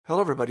Hello,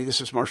 everybody. This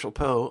is Marshall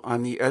Poe.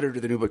 I'm the editor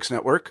of the New Books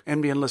Network.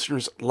 NBN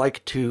listeners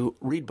like to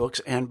read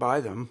books and buy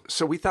them.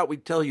 So we thought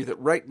we'd tell you that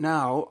right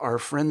now, our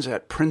friends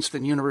at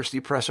Princeton University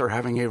Press are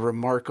having a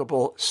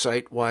remarkable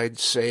site-wide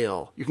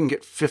sale. You can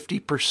get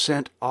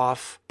 50%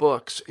 off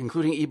books,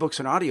 including ebooks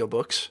and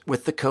audiobooks,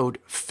 with the code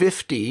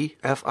 50,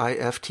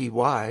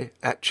 F-I-F-T-Y,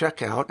 at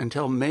checkout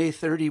until May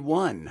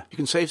 31. You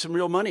can save some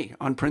real money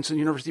on Princeton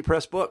University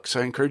Press books.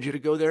 I encourage you to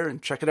go there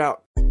and check it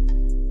out.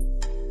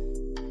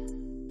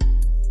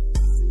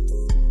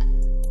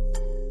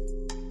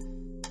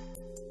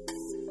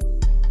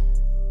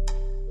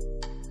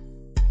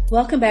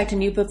 Welcome back to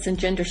New Books in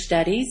Gender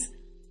Studies.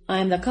 I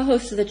am the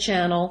co-host of the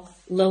channel,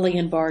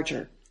 Lillian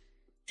Barger.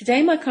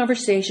 Today my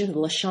conversation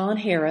with LaShawn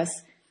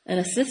Harris, an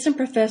assistant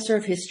professor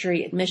of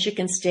history at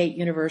Michigan State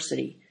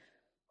University.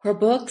 Her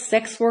book,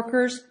 Sex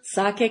Workers,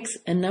 Psychics,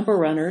 and Number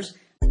Runners,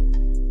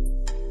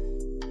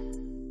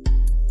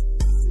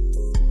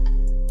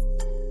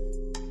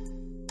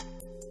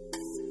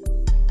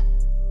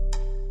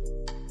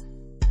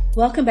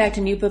 Welcome back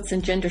to New Books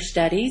in Gender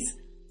Studies.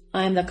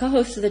 I am the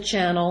co-host of the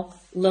channel,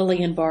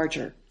 Lillian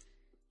Barger.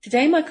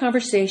 Today my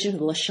conversation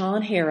with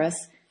LaShawn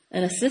Harris,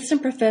 an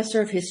assistant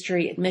professor of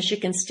history at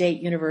Michigan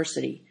State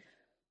University.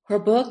 Her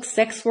book,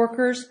 Sex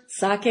Workers,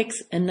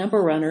 Psychics, and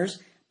Number Runners,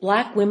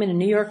 Black Women in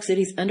New York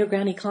City's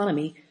Underground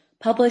Economy,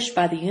 published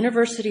by the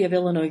University of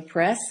Illinois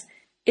Press,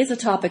 is a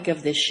topic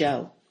of this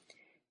show.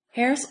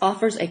 Harris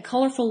offers a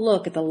colorful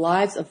look at the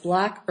lives of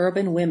Black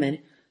urban women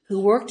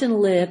who worked and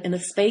lived in the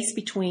space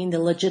between the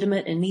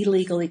legitimate and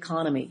illegal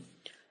economy.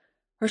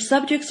 Her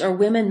subjects are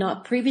women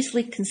not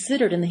previously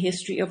considered in the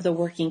history of the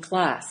working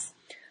class.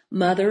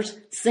 Mothers,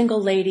 single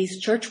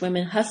ladies,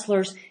 churchwomen,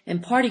 hustlers,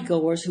 and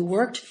partygoers who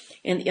worked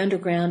in the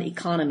underground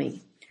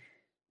economy.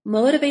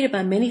 Motivated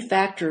by many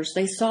factors,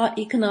 they sought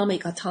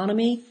economic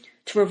autonomy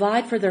to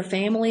provide for their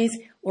families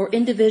or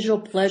individual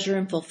pleasure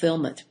and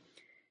fulfillment.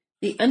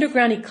 The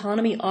underground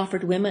economy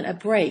offered women a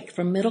break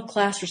from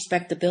middle-class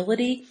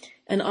respectability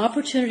and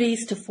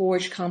opportunities to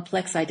forge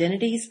complex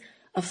identities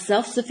of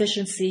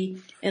self-sufficiency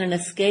and an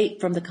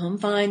escape from the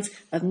confines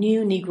of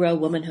new Negro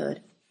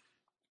womanhood.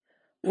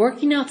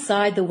 Working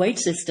outside the wage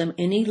system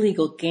in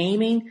illegal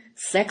gaming,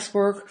 sex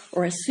work,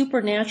 or as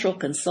supernatural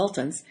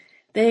consultants,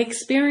 they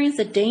experienced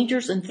the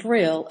dangers and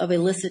thrill of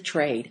illicit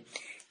trade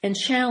and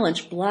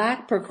challenged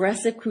Black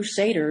progressive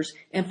crusaders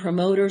and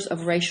promoters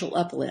of racial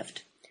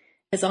uplift.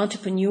 As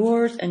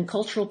entrepreneurs and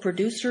cultural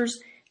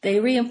producers, they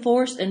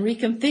reinforced and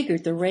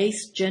reconfigured the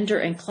race, gender,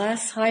 and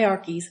class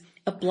hierarchies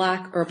of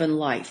Black urban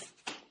life.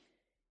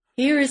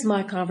 Here is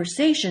my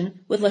conversation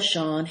with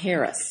LaShawn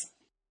Harris.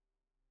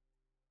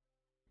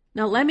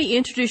 Now let me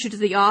introduce you to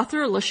the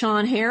author,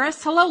 LaShawn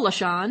Harris. Hello,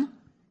 LaShawn.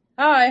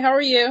 Hi, how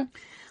are you?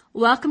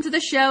 Welcome to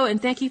the show,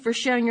 and thank you for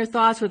sharing your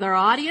thoughts with our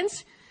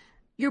audience.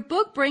 Your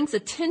book brings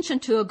attention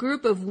to a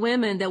group of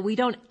women that we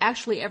don't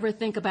actually ever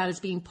think about as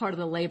being part of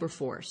the labor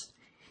force.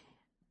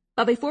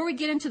 But before we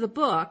get into the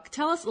book,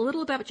 tell us a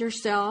little about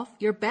yourself,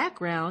 your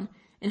background,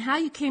 and how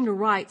you came to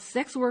write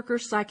Sex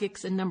Workers,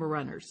 Psychics, and Number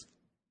Runners.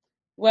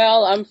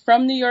 Well, I'm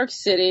from New York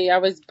City. I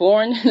was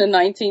born in the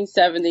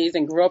 1970s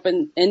and grew up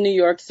in New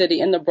York City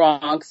in the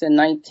Bronx in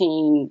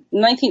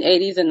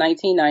 1980s and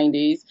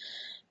 1990s.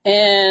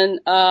 And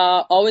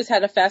always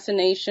had a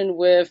fascination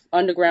with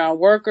underground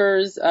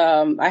workers.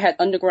 I had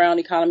underground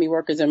economy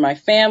workers in my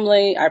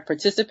family. I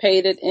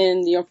participated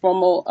in the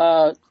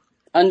informal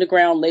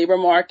underground labor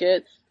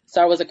market. So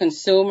I was a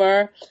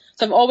consumer.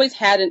 So I've always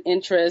had an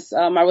interest.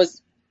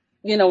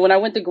 When I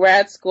went to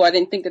grad school, I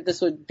didn't think that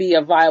this would be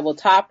a viable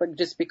topic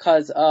just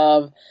because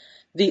of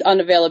the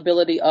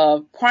unavailability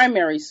of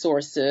primary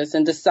sources,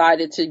 and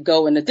decided to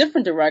go in a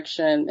different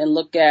direction and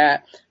look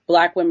at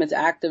Black women's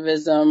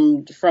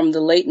activism from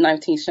the late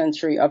 19th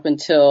century up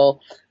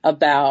until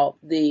about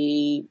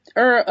the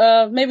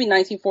maybe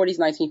 1940s,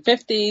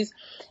 1950s.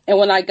 And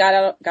when I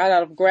got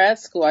out of grad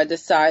school, I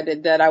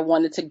decided that I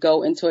wanted to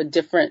go into a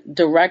different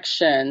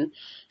direction.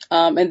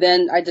 And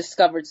then I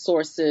discovered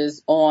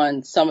sources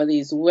on some of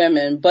these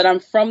women. But I'm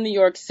from New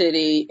York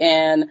City,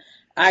 and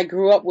I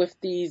grew up with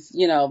these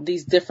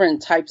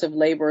different types of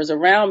laborers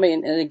around me.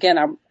 And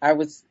again, I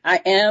was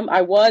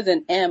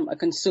and am a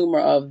consumer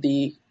of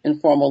the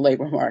informal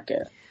labor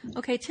market.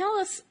 Okay, tell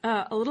us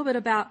a little bit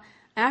about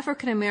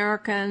African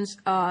Americans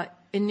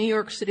in New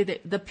York City,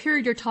 the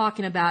period you're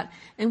talking about,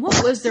 and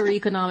what was their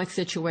economic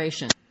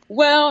situation?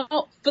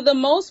 Well, for the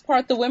most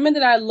part, the women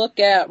that I look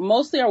at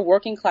mostly are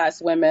working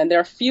class women. There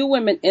are a few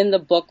women in the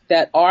book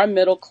that are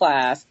middle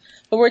class,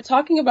 but we're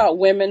talking about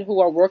women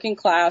who are working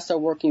class or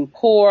working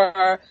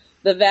poor.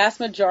 The vast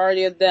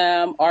majority of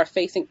them are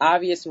facing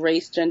obvious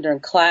race, gender,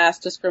 and class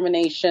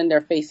discrimination.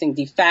 They're facing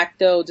de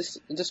facto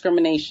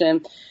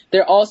discrimination.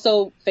 They're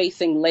also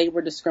facing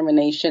labor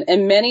discrimination.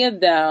 And many of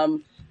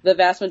them, the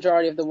vast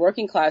majority of the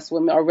working class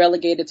women, are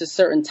relegated to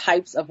certain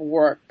types of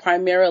work,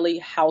 primarily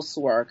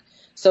housework.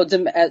 So,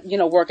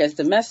 work as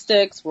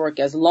domestics, work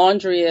as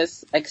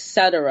laundress,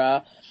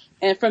 etc.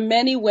 And for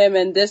many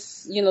women,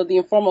 this, the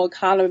informal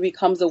economy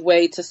becomes a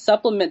way to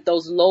supplement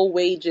those low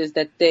wages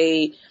that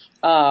they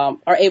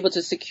are able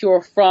to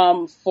secure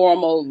from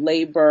formal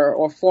labor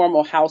or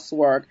formal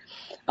housework.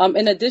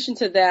 In addition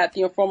to that,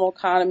 the informal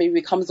economy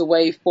becomes a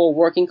way for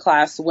working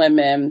class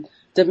women,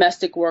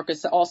 domestic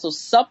workers to also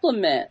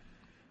supplement,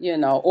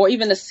 or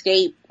even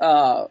escape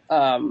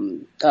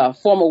formal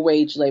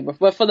wage labor.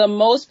 But for the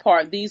most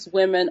part, these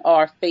women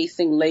are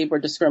facing labor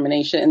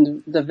discrimination,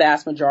 and the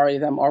vast majority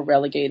of them are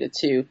relegated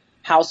to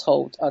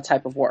household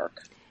type of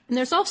work. And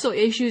there's also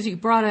issues you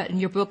brought up in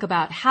your book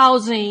about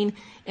housing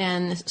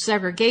and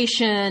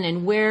segregation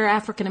and where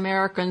African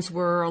Americans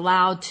were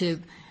allowed to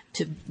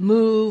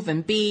move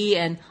and be,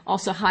 and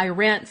also high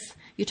rents.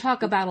 You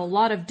talk about a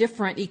lot of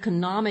different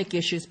economic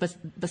issues, but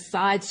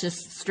besides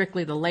just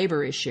strictly the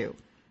labor issue.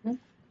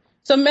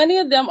 So many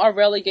of them are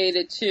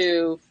relegated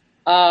to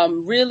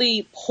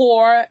really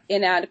poor,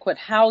 inadequate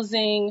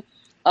housing,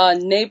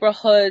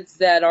 neighborhoods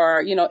that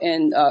are,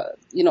 in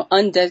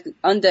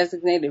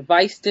undesignated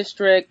vice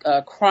district,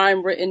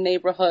 crime-ridden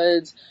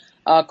neighborhoods,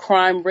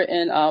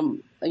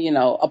 crime-ridden,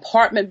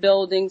 apartment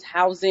buildings,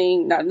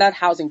 housing, not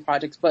housing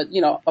projects, but,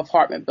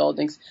 apartment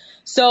buildings.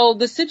 So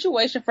the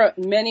situation for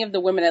many of the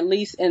women, at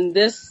least in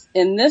this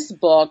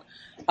book,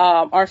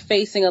 are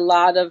facing a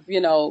lot of,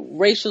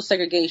 racial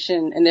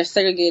segregation, and they're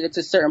segregated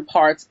to certain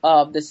parts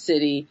of the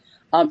city,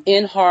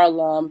 in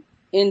Harlem,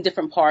 in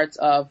different parts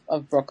of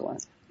Brooklyn.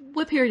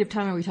 What period of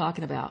time are we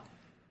talking about?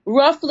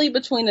 Roughly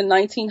between the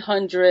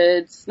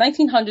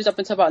 1900s up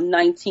until about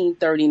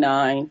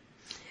 1939.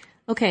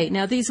 Okay,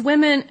 now these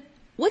women,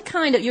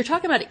 you're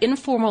talking about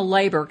informal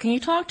labor. Can you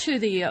talk to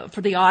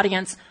for the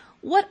audience,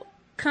 what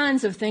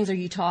kinds of things are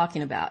you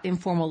talking about,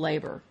 informal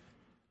labor?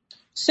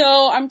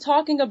 So I'm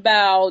talking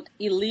about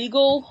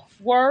illegal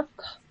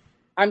work.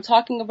 I'm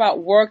talking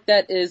about work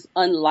that is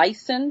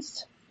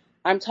unlicensed.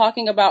 I'm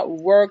talking about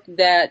work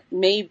that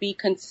may be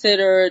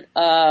considered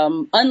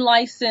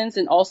unlicensed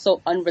and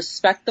also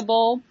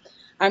unrespectable.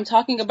 I'm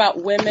talking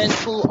about women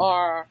who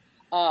are,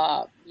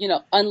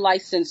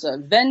 unlicensed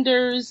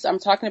vendors. I'm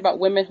talking about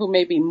women who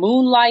may be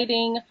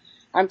moonlighting.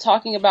 I'm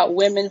talking about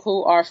women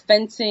who are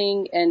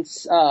fencing and,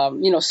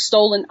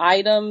 stolen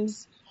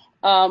items,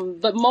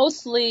 but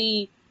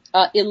mostly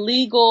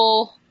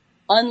illegal,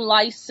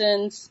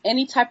 unlicensed,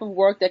 any type of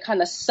work that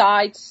kind of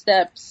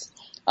sidesteps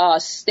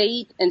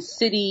state and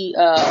city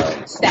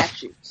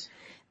statutes.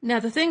 Now,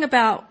 the thing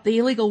about the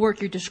illegal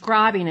work you're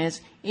describing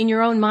is, in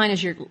your own mind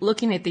as you're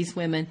looking at these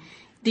women,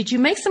 did you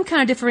make some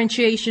kind of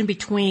differentiation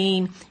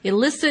between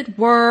illicit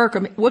work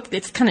or work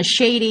that's kind of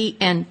shady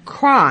and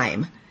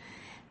crime?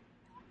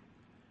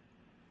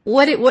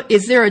 What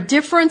is there a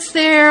difference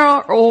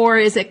there, or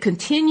is it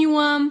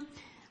continuum?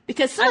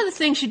 Because some of the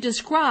things you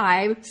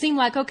describe seem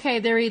like, okay,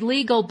 they're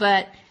illegal,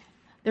 but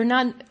they're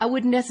not, I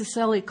wouldn't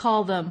necessarily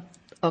call them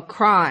a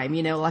crime,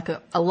 like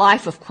a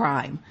life of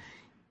crime.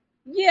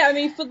 Yeah, I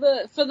mean, for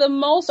the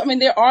most,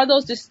 there are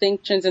those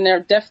distinctions, and there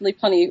are definitely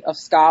plenty of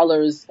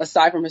scholars,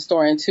 aside from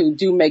historians, who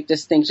do make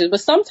distinctions.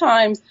 But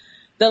sometimes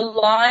the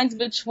lines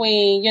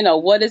between,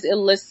 what is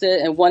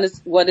illicit and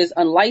what is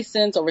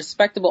unlicensed or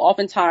respectable,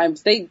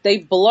 oftentimes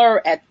they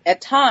blur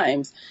at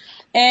times.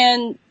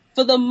 And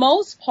for the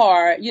most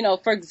part,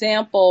 for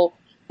example,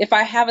 if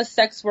I have a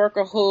sex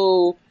worker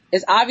who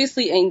is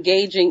obviously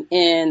engaging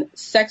in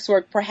sex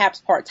work,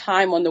 perhaps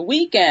part-time on the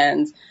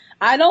weekends,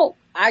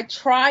 I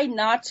try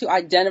not to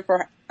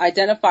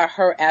identify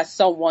her as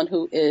someone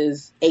who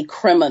is a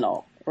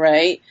criminal,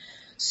 right?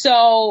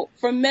 So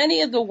for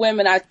many of the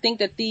women, I think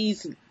that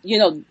these,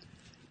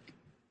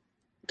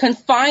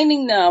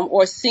 confining them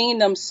or seeing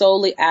them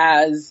solely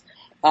as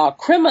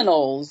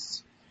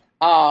criminals,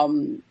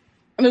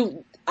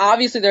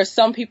 obviously there's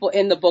some people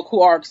in the book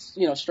who are,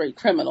 straight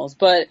criminals,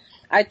 but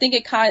I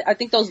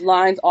think those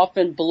lines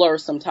often blur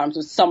sometimes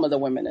with some of the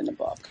women in the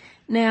book.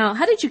 Now,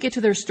 how did you get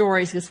to their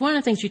stories? Because one of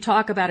the things you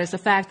talk about is the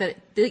fact that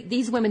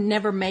these women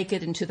never make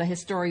it into the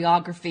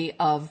historiography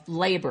of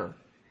labor,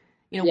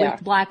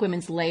 with black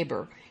women's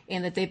labor,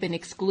 and that they've been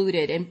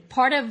excluded. And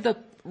part of the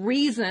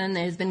reason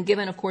has been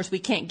given, of course, we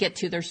can't get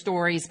to their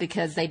stories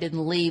because they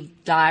didn't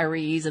leave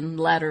diaries and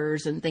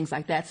letters and things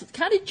like that. So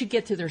how did you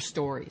get to their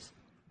stories?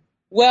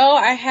 Well,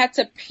 I had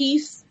to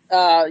piece,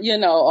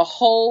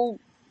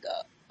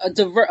 a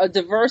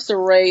diverse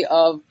array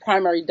of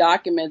primary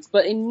documents,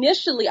 but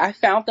initially I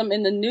found them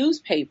in the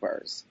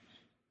newspapers.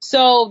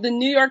 So the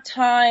New York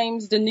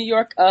Times, the New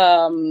York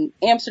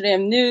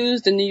Amsterdam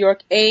News, the New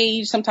York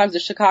Age, sometimes the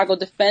Chicago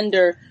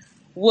Defender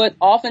would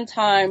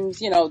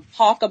oftentimes,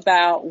 talk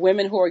about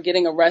women who are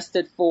getting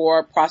arrested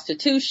for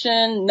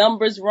prostitution,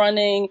 numbers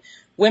running,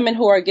 women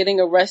who are getting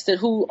arrested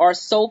who are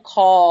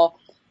so-called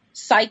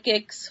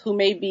psychics, who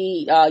may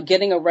be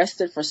getting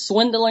arrested for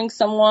swindling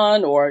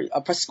someone or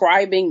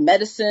prescribing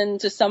medicine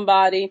to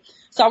somebody.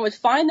 So I would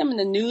find them in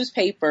the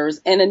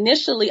newspapers. And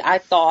initially I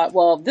thought,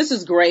 well, this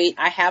is great.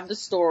 I have the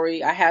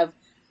story. I have,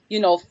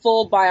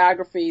 full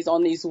biographies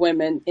on these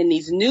women in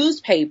these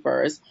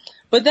newspapers.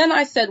 But then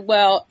I said,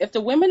 well, if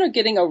the women are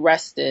getting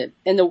arrested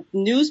and the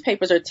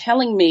newspapers are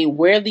telling me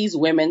where these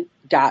women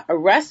got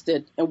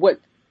arrested and what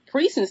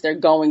precincts they're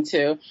going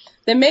to,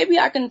 then maybe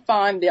I can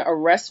find their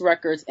arrest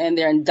records and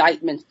their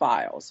indictment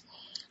files.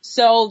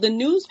 So the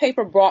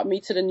newspaper brought me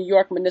to the New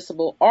York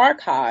Municipal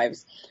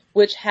Archives,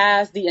 which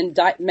has the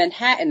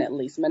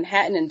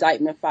Manhattan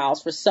indictment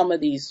files for some of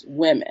these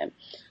women.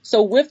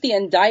 So with the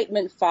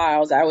indictment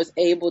files, I was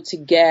able to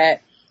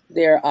get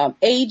their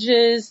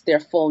ages,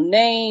 their full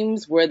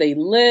names, where they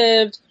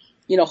lived,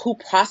 who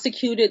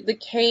prosecuted the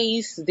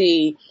case,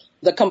 the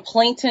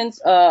complainants,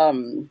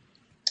 people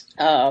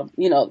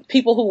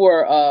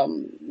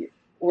who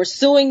were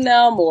suing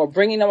them or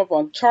bringing them up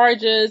on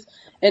charges.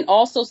 And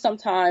also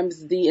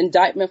sometimes the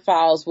indictment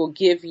files will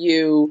give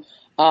you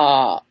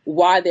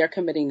why they're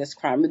committing this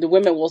crime. The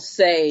women will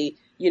say,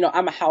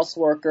 I'm a house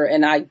worker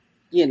and I,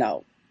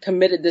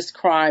 committed this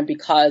crime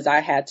because I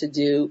had to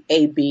do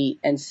A, B,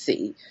 and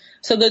C.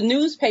 So the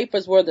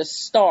newspapers were the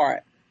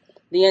start.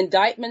 The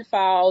indictment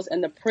files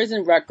and the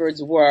prison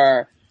records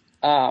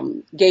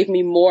gave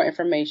me more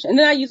information. And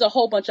then I use a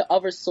whole bunch of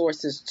other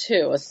sources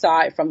too,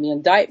 aside from the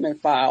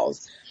indictment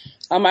files.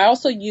 I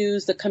also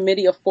use the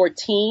Committee of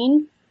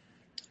 14.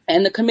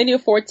 And the Committee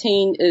of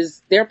 14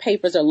 their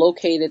papers are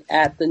located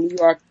at the New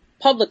York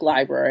Public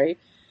Library.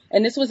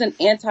 And this was an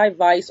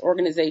anti-vice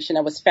organization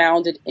that was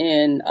founded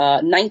in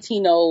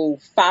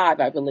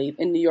 1905, I believe,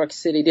 in New York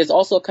City. There's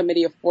also a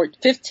Committee of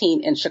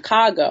 15 in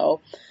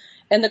Chicago.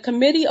 And the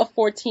Committee of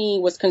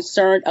 14 was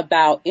concerned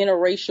about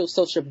interracial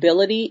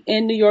sociability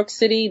in New York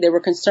City. They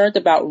were concerned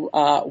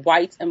about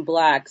whites and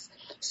blacks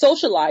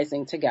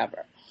socializing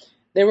together.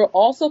 They were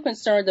also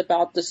concerned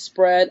about the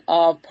spread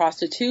of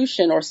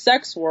prostitution or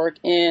sex work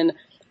in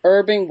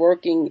urban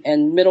working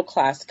and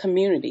middle-class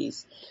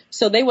communities.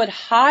 So they would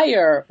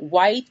hire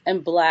white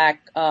and black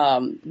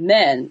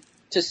men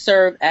to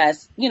serve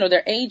as,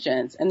 their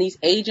agents. And these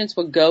agents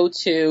would go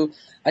to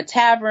a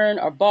tavern,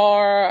 a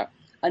bar,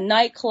 a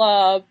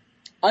nightclub,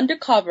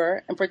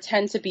 undercover, and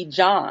pretend to be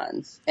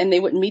Johns. And they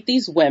would meet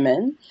these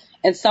women.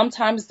 And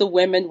sometimes the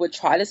women would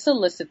try to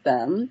solicit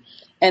them.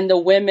 And the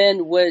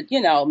women would,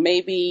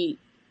 maybe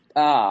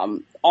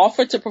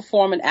offer to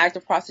perform an act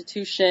of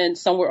prostitution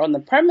somewhere on the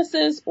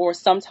premises, or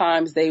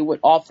sometimes they would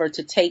offer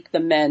to take the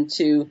men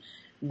to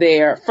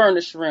their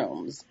furnished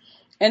rooms.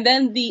 And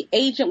then the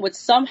agent would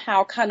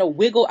somehow kind of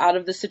wiggle out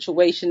of the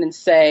situation and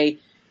say,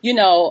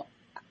 I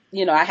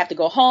have to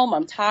go home.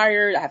 I'm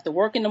tired. I have to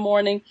work in the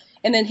morning.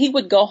 And then he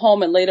would go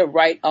home and later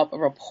write up a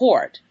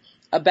report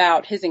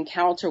about his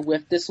encounter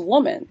with this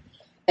woman.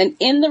 And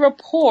in the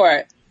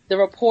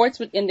reports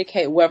would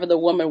indicate whether the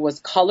woman was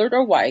colored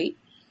or white.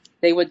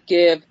 They would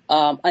give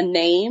a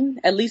name,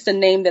 at least a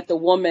name that the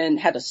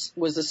woman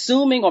was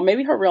assuming, or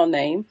maybe her real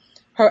name,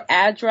 her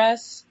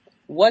address,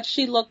 what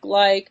she looked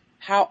like,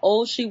 how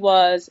old she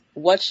was,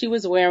 what she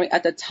was wearing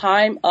at the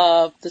time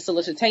of the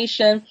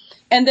solicitation,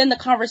 and then the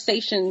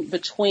conversation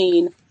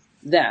between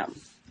them.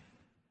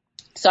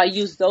 So I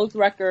used those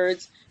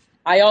records.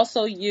 I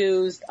also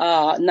used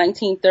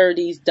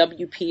 1930s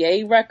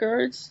WPA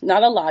records,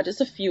 not a lot,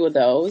 just a few of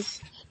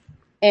those.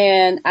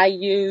 And I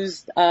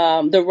used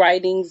the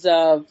writings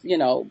of,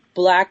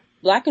 black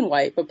and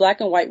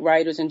white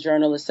writers and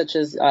journalists such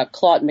as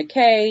Claude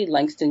McKay,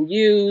 Langston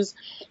Hughes,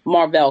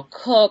 Marvell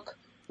Cook,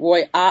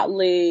 Roy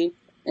Otley,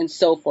 and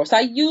so forth. So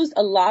I used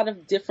a lot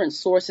of different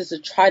sources to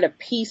try to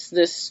piece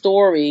this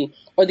story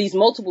or these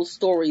multiple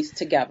stories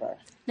together.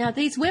 Now,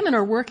 these women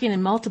are working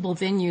in multiple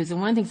venues,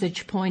 and one of the things that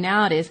you point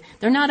out is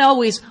they're not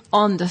always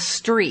on the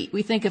street.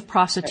 We think of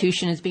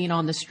prostitution as being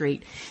on the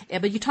street,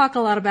 but you talk a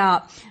lot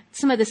about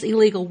some of this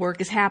illegal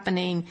work is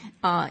happening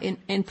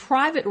in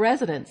private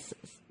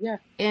residences. Yeah.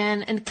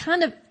 And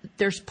kind of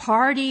there's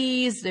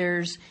parties,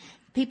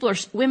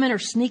 women are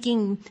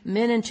sneaking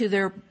men into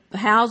their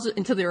houses,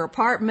 into their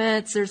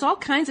apartments. There's all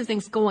kinds of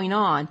things going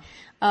on,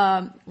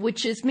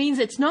 which means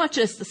it's not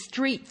just the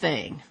street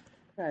thing.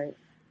 Right.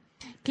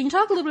 Can you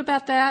talk a little bit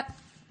about that?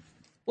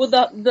 Well,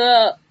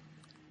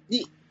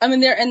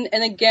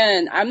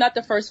 again, I'm not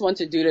the first one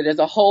to do that. There's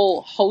a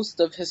whole host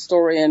of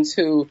historians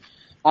who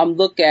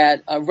look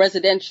at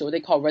they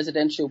call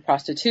residential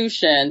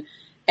prostitution.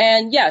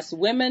 And yes,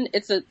 women,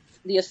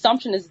 the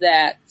assumption is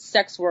that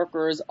sex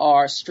workers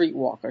are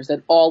streetwalkers,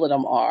 that all of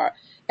them are.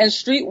 And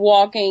street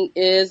walking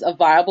is a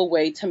viable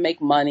way to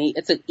make money.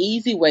 It's an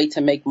easy way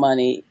to make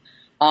money.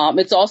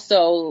 It's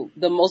also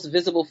the most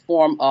visible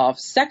form of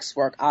sex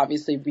work,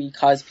 obviously,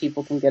 because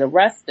people can get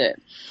arrested.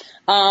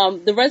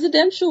 The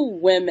residential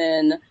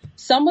women,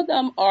 some of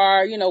them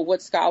are,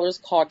 what scholars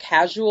call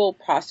casual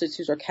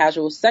prostitutes or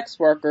casual sex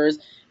workers,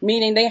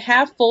 meaning they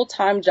have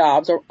full-time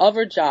jobs or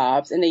other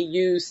jobs and they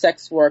use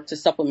sex work to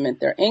supplement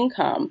their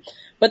income.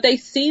 But they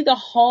see the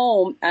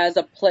home as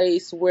a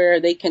place where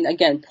they can,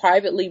 again,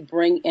 privately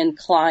bring in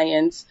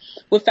clients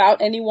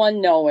without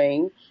anyone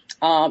knowing.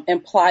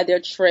 And ply their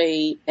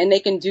trade, and they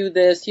can do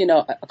this,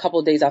 a couple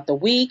of days out the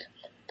week,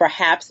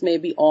 perhaps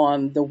maybe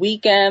on the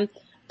weekend,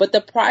 but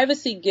the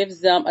privacy gives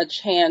them a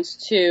chance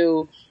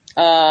to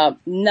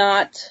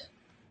not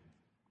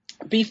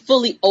be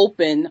fully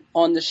open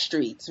on the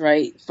streets,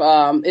 right?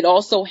 It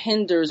also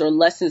hinders or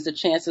lessens the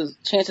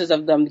chances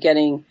of them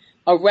getting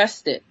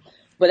arrested.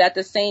 But at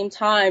the same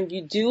time,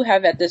 you do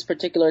have at this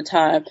particular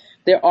time,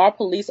 there are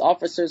police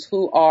officers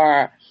who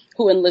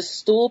enlist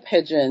stool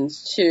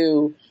pigeons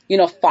to,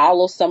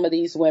 follow some of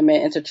these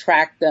women and to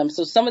track them.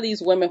 So some of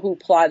these women who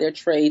ply their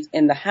trades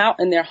in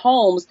their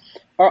homes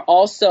are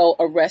also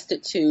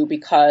arrested too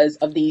because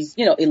of these,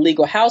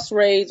 illegal house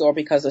raids, or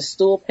because a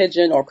stool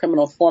pigeon or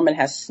criminal informant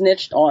has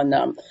snitched on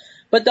them.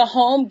 But the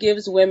home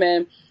gives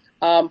women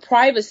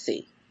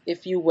privacy,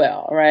 if you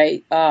will,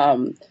 right?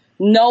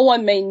 No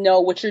one may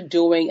know what you're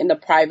doing in the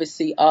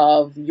privacy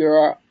of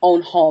your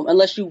own home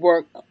unless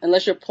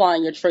you're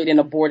plying your trade in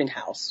a boarding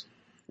house,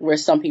 where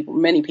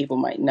many people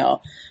might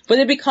know. But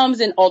it becomes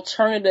an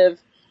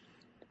alternative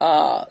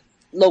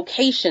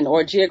location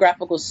or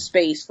geographical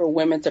space for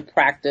women to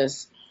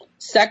practice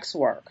sex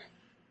work.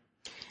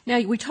 Now,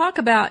 we're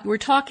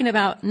talking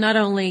about not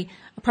only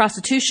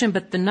prostitution,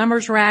 but the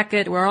numbers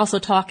racket. We're also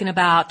talking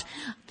about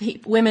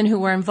women who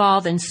were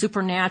involved in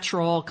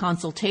supernatural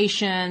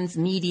consultations,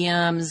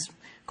 mediums,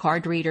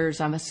 card readers,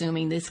 I'm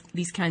assuming,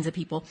 these kinds of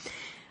people.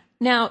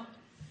 Now,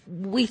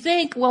 we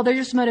think, well, they're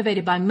just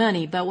motivated by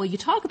money, but what you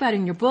talk about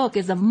in your book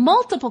is the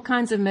multiple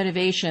kinds of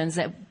motivations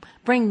that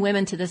bring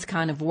women to this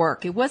kind of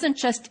work. It wasn't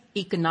just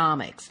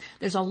economics.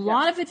 There's a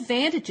lot of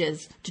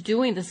advantages to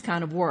doing this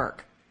kind of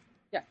work.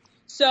 Yeah.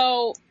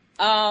 So,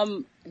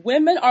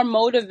 women are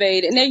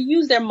motivated, and they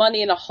use their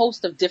money in a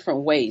host of different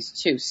ways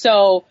too.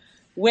 So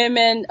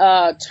women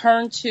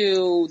turn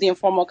to the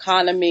informal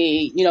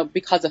economy,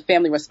 because of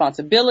family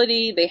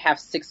responsibility. They have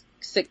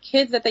sick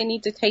kids that they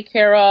need to take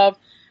care of.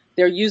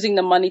 They're using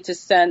the money to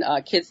send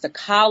kids to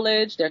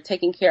college. They're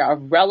taking care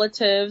of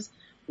relatives.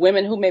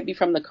 Women who may be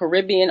from the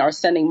Caribbean are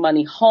sending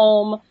money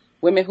home.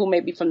 Women who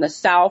may be from the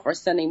South are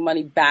sending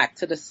money back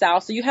to the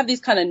South. So you have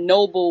these kind of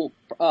noble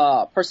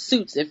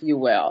pursuits, if you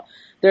will.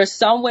 There are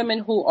some women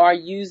who are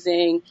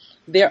using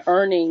their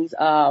earnings,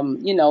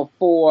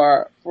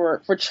 for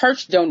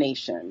church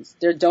donations.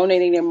 They're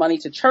donating their money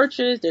to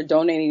churches. They're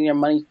donating their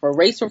money for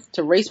race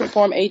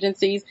reform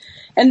agencies.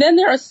 And then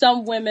there are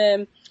some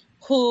women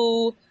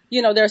who,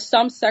 there are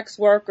some sex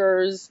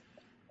workers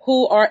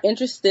who are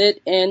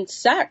interested in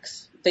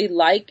sex. They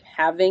like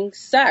having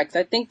sex.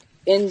 I think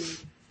in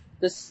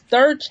this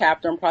third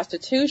chapter on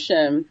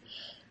prostitution,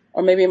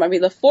 or maybe it might be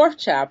the fourth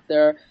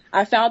chapter,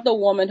 I found the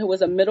woman who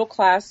was not a middle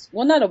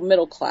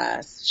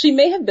class. She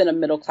may have been a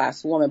middle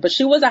class woman, but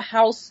she was a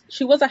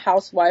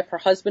housewife. Her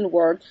husband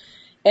worked,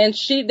 and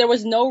there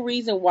was no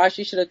reason why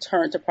she should have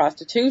turned to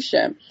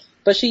prostitution.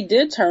 But she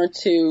did turn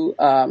to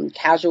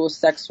casual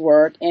sex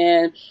work,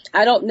 and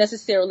I don't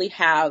necessarily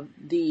have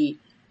the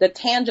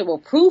tangible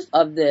proof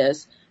of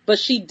this, but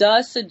she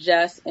does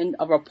suggest in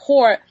a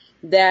report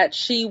that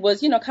she was,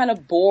 kind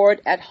of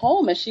bored at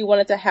home, and she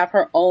wanted to have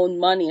her own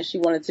money, and she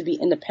wanted to be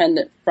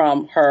independent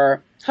from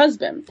her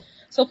husband.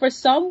 So for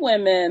some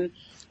women,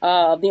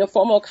 the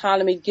informal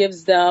economy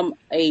gives them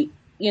a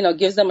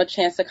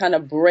chance to kind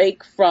of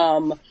break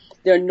from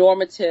their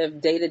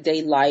normative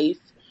day-to-day life,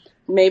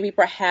 maybe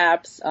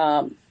perhaps,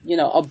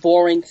 a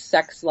boring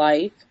sex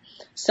life.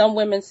 Some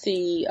women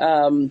see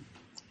the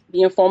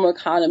informal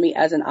economy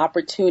as an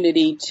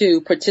opportunity to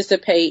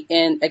participate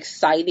in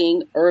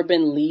exciting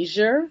urban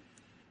leisure.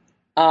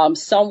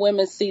 Some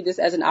women see this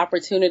as an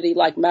opportunity,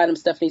 like Madam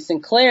Stephanie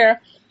Sinclair,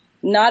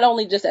 not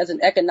only just as an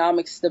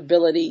economic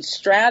stability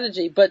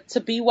strategy, but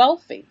to be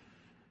wealthy.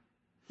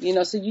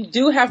 So you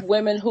do have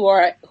women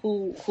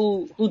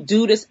who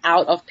do this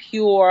out of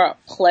pure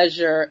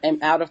pleasure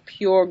and out of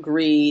pure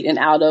greed and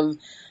out of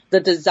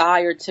the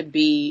desire to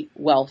be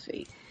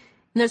wealthy.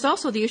 And there's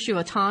also the issue of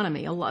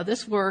autonomy.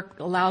 This work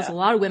allows a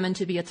lot of women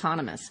to be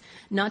autonomous,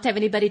 not to have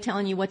anybody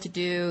telling you what to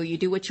do. You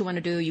do what you want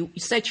to do. You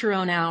set your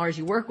own hours.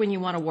 You work when you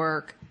want to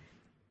work.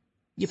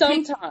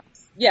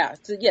 Sometimes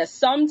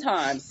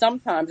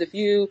if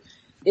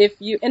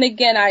you, and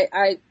again,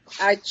 I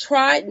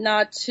tried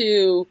not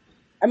to,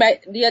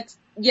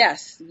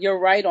 yes, you're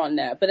right on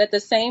that. But at the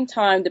same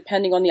time,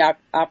 depending on the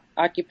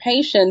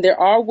occupation, there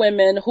are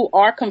women who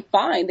are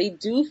confined. They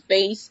do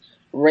face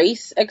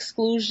race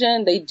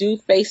exclusion. They do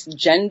face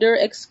gender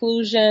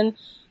exclusion.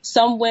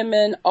 Some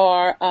women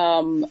are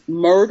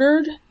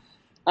murdered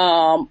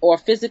or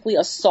physically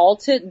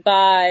assaulted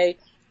by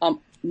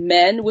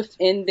men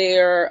within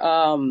their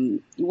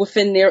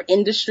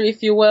industry,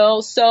 if you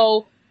will.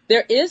 So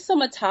there is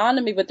some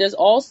autonomy, but there's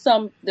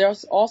also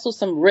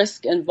some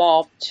risk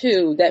involved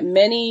too that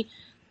many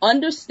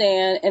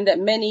understand and that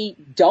many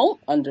don't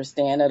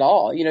understand at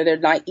all. They're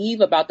naive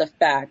about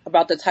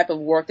the type of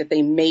work that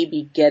they may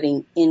be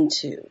getting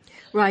into.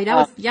 Right.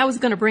 I was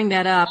going to bring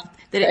that up.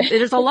 That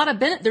there's a lot of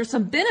there's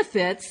some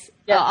benefits,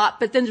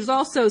 but then there's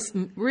also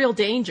some real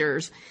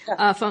dangers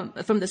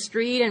from the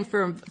street and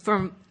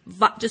from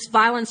just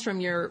violence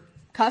from your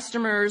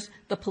customers,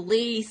 the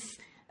police.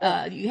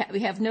 You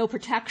have no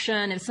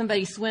protection if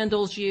somebody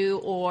swindles you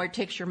or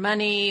takes your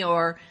money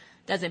or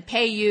doesn't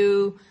pay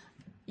you.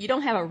 You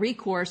don't have a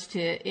recourse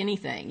to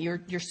anything.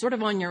 You're sort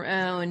of on your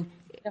own,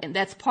 and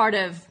that's part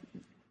of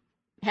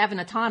having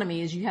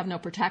autonomy is you have no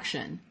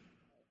protection.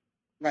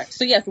 Right.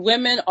 So yes,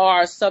 women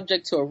are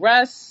subject to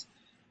arrest.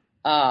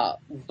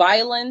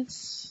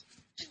 violence,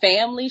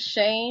 family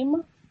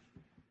shame,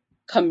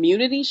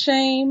 community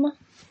shame,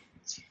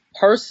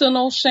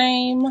 personal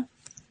shame,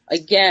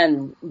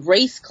 again,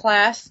 race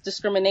class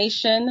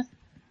discrimination,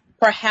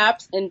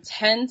 perhaps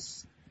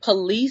intense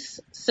police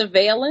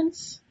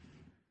surveillance,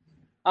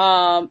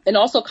 and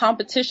also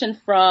competition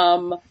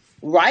from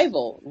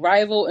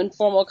rival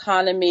informal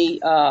economy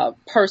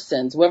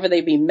persons, whether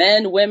they be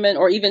men, women,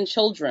 or even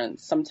children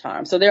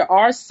sometimes. So there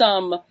are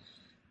some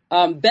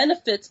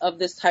benefits of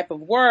this type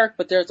of work,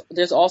 but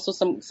there's also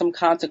some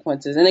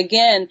consequences. And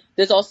again,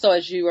 there's also,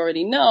 as you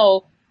already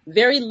know,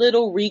 very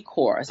little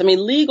recourse. I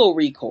mean, legal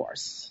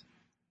recourse.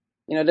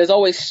 You know, there's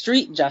always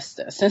street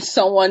justice, and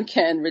someone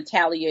can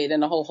retaliate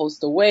in a whole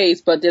host of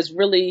ways, but there's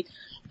really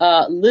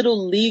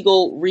little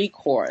legal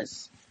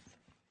recourse.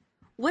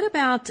 What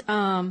about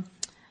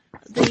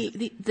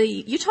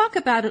you talk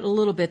about it a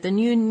little bit, the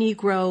new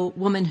Negro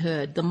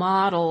womanhood, the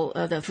model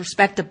of the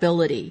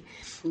respectability,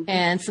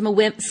 and some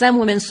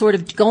women sort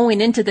of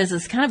going into this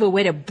as kind of a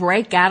way to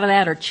break out of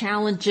that or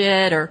challenge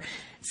it or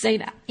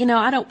say, you know,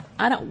 I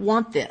don't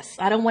want this.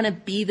 I don't want to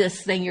be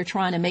this thing you're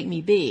trying to make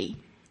me be.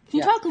 Can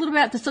you talk a little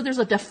about this? So there's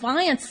a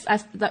defiance,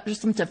 there's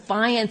some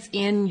defiance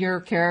in your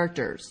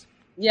characters.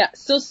 Yeah.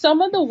 So some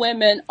of the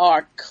women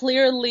are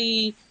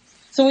clearly,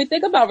 so when we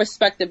think about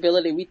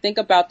respectability, we think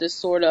about this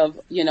sort of,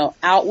 you know,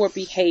 outward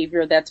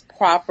behavior that's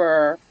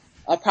proper,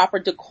 a proper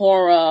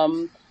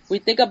decorum. We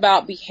think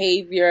about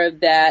behavior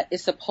that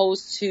is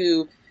supposed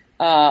to, you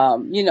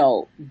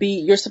know,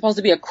 you're supposed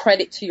to be a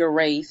credit to your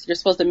race. You're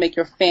supposed to make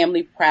your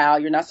family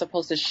proud. You're not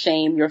supposed to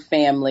shame your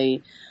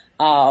family.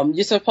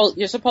 You're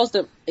supposed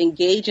to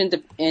engage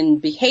in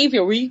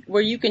behavior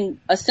where you can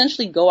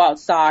essentially go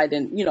outside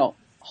and, you know,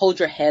 hold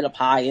your head up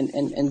high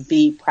and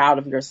be proud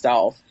of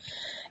yourself.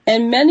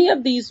 And many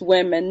of these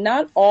women,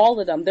 not all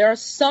of them, there are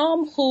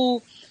some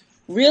who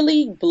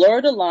really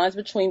blur the lines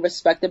between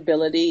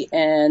respectability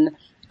and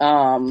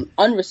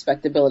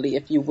unrespectability,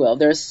 if you will.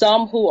 There's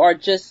some who are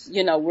just,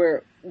 you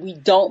know, we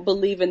don't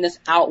believe in this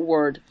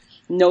outward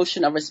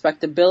notion of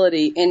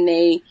respectability, and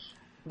they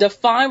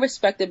define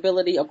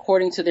respectability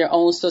according to their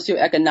own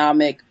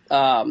socioeconomic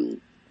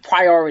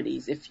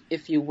priorities,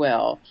 if you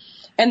will.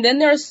 And then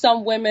there are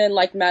some women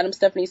like Madam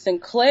Stephanie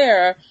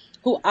Sinclair,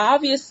 who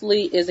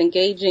obviously is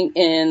engaging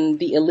in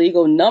the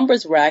illegal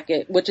numbers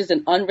racket, which is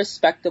an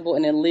unrespectable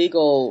and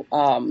illegal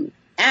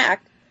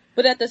act.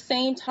 But at the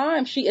same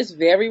time, she is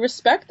very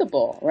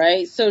respectable,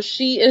 right? So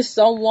she is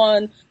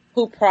someone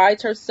who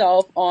prides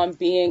herself on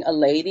being a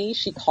lady.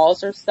 She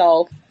calls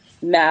herself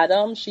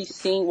Madam. She's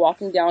seen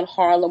walking down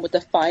Harlem with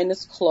the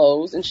finest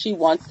clothes, and she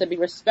wants to be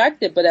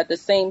respected. But at the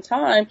same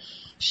time,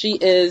 she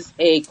is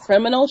a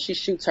criminal. She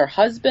shoots her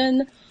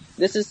husband.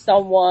 This is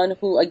someone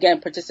who,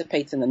 again,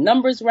 participates in the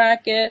numbers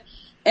racket.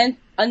 And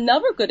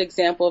another good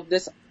example of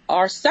this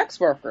are sex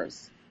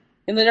workers.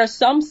 And there are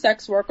some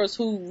sex workers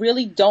who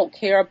really don't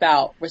care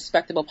about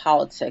respectable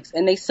politics,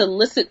 and they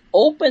solicit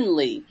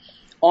openly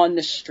on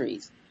the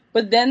streets.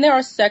 But then there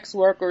are sex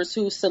workers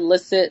who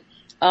solicit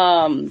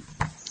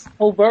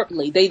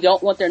overtly. They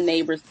don't want their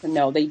neighbors to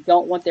know. They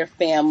don't want their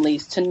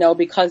families to know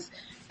because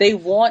they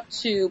want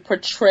to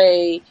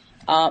portray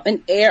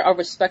an air of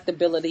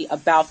respectability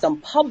about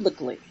them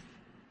publicly.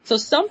 So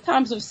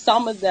sometimes with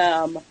some of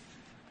them,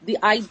 the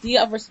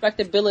idea of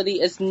respectability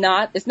is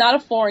not a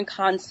foreign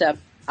concept,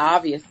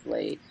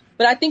 obviously.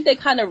 But I think they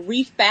kind of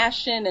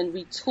refashion and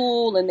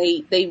retool, and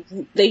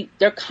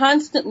they're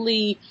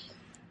constantly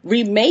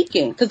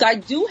remaking. Because I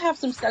do have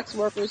some sex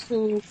workers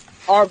who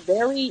are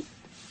they're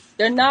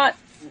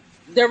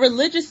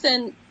religious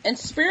and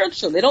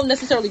spiritual. They don't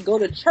necessarily go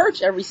to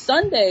church every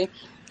Sunday,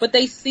 but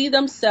they see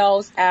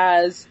themselves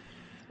as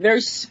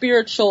very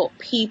spiritual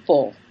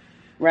people,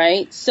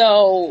 right?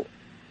 So,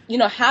 you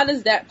know, how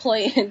does that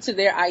play into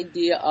their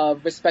idea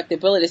of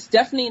respectability? It's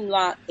definitely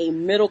not a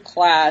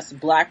middle-class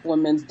Black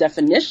woman's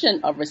definition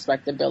of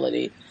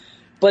respectability,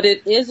 but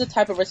it is a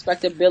type of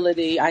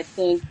respectability, I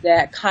think,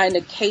 that kind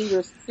of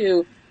caters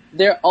to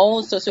their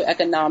own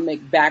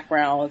socioeconomic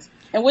backgrounds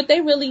and what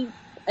they really,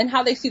 and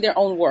how they see their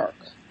own work.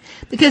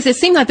 Because it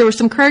seemed like there were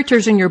some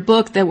characters in your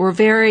book that were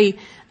very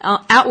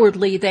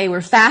outwardly, they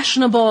were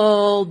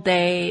fashionable.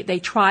 They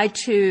tried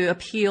to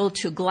appeal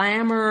to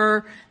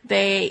glamour.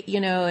 They,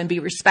 you know, and be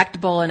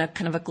respectable in a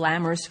kind of a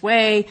glamorous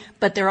way.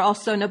 But they're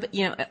also,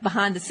 you know,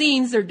 behind the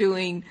scenes, they're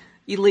doing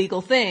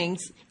illegal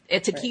things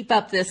to keep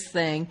up this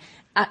thing.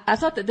 I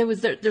thought that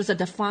there's a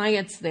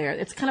defiance there.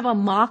 It's kind of a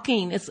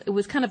mocking. It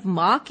was kind of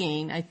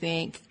mocking, I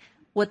think,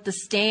 what the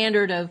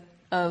standard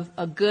of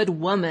a good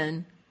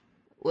woman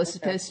was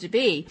supposed to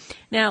be.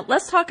 Now,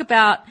 let's talk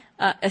about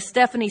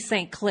Stephanie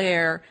St.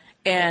 Clair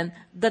and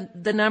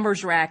the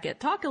numbers racket.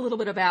 Talk a little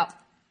bit about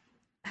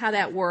how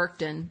that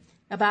worked and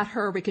about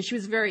her, because she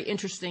was a very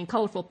interesting,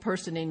 colorful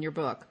person in your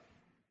book.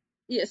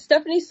 Yeah,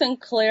 Stephanie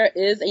St. Clair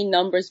is a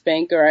numbers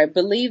banker. I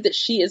believe that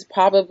she is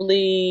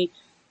probably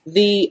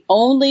the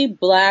only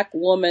Black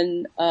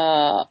woman,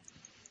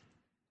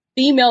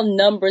 female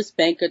numbers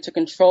banker to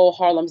control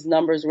Harlem's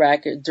numbers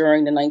racket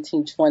during the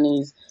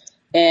 1920s.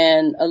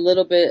 and a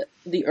little bit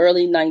the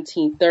early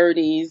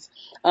 1930s.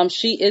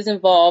 She is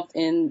involved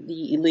in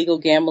the illegal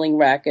gambling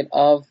racket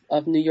of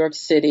New York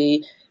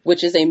City,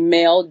 which is a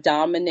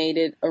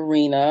male-dominated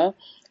arena.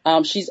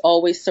 She's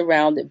always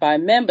surrounded by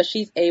men, but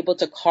she's able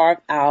to carve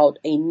out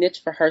a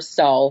niche for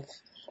herself,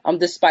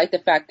 despite the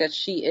fact that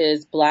she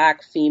is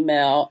Black,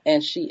 female,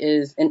 and she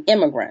is an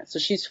immigrant. So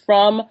she's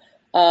from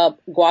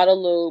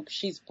Guadeloupe.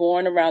 She's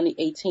born around the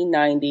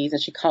 1890s,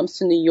 and she comes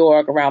to New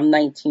York around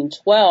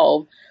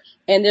 1912.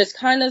 And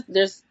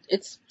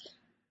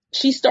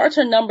she starts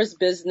her numbers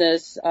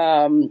business.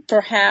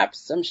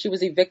 Perhaps she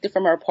was evicted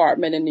from her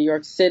apartment in New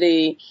York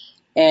City,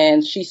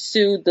 and she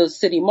sued the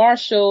city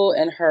marshal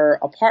and her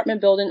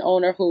apartment building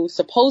owner, who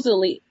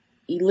supposedly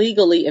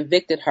illegally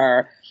evicted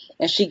her.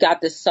 And she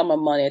got this sum of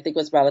money. I think it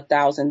was about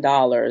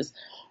 $1,000.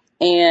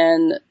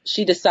 And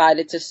she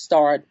decided to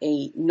start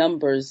a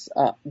numbers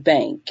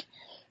bank.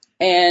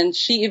 And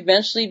she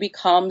eventually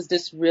becomes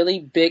this really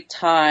big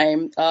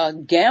time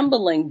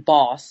gambling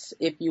boss,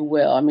 if you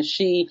will. I mean,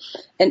 she,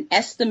 and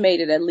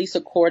estimated, at least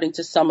according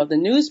to some of the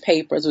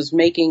newspapers, was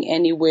making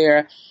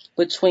anywhere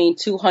between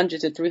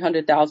 $200,000 to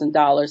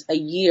 $300,000 a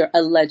year,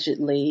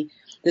 allegedly.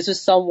 This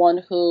was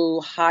someone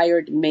who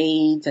hired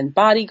maids and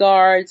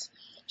bodyguards.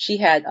 She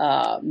had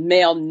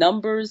male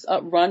numbers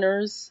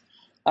runners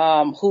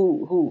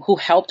who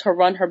helped her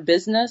run her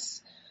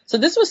business. So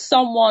this was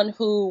someone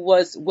who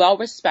was well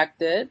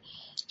respected.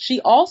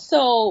 She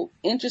also,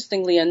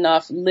 interestingly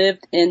enough,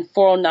 lived in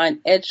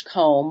 409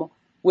 Edgecombe,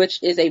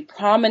 which is a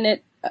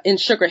prominent, in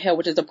Sugar Hill,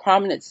 which is a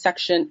prominent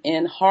section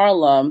in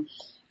Harlem.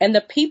 And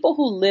the people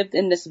who lived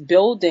in this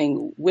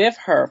building with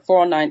her,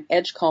 409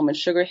 Edgecombe and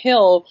Sugar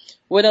Hill,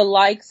 were the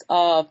likes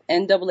of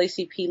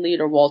NAACP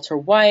leader Walter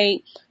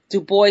White. Du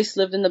Bois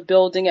lived in the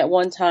building at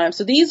one time.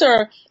 So these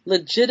are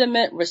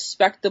legitimate,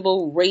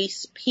 respectable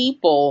race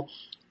people.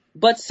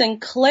 But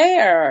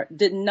Sinclair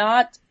did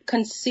not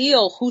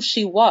conceal who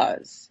she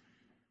was.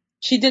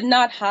 She did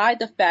not hide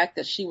the fact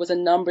that she was a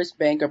numbers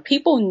banker.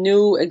 People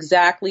knew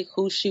exactly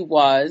who she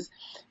was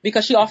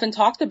because she often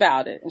talked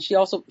about it. And she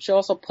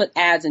also put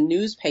ads in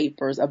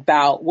newspapers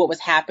about what was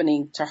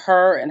happening to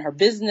her and her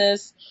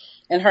business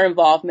and her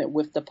involvement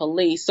with the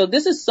police. So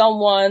this is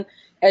someone,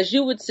 as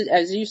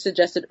you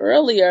suggested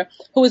earlier,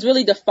 who is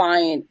really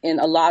defiant in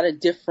a lot of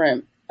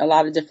different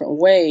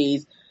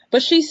ways.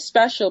 But she's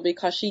special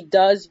because she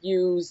does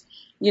use,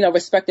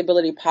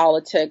 respectability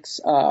politics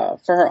for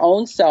her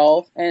own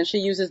self, and she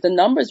uses the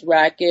numbers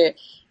racket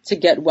to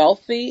get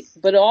wealthy,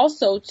 but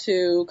also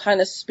to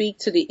kind of speak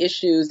to the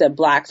issues that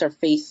Blacks are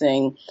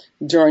facing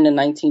during the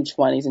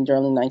 1920s and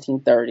during the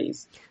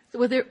 1930s. So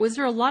was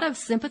there a lot of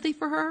sympathy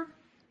for her?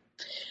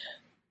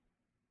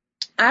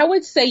 I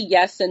would say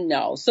yes and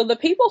no. So the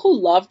people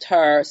who loved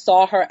her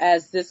saw her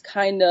as this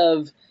kind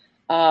of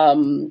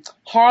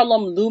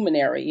Harlem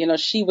luminary.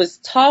 She was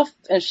tough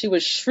and she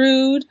was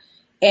shrewd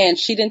and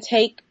she didn't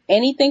take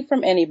anything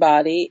from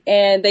anybody.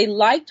 And they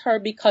liked her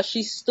because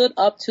she stood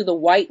up to the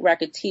white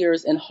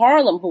racketeers in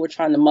Harlem who were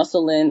trying to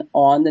muscle in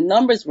on the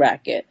numbers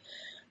racket.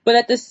 But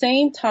at the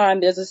same time,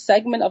 there's a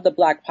segment of the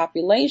Black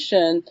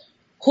population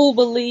who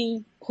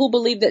believe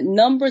that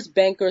numbers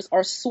bankers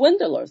are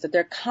swindlers, that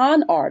they're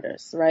con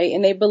artists, right?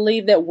 And they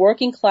believe that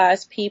working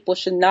class people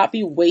should not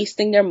be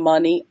wasting their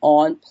money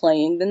on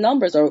playing the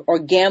numbers or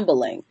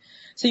gambling.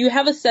 So you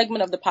have a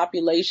segment of the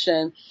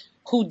population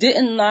who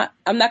I'm not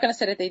going to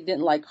say that they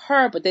didn't like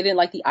her, but they didn't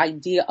like the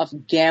idea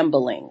of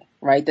gambling,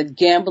 right? That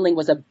gambling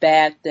was a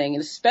bad thing.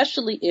 And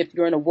especially if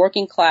you're in a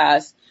working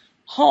class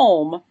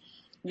home,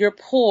 you're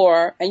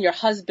poor and your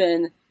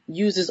husband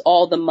uses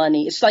all the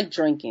money. It's like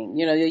drinking,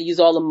 they use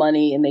all the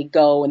money and they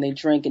go and they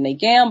drink and they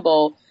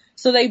gamble.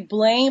 So they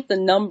blame the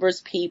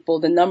numbers people,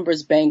 the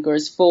numbers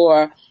bankers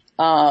for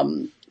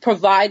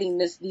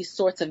providing these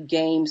sorts of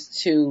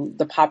games to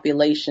the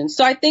population.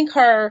 So I think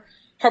her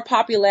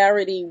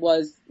popularity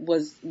was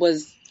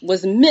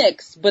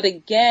mixed, but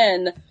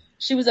again,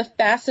 she was a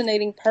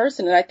fascinating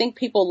person. And I think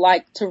people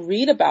like to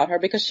read about her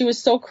because she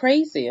was so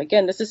crazy.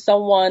 Again, this is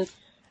someone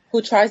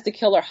who tries to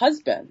kill her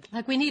husband.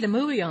 Like, we need a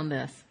movie on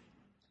this.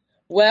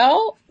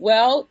 Well,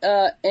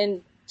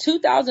 in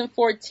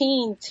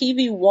 2014,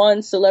 TV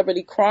One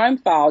Celebrity Crime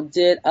File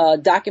did a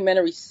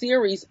documentary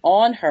series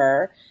on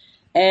her,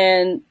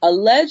 and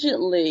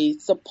supposedly,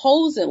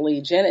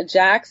 Janet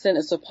Jackson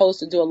is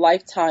supposed to do a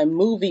Lifetime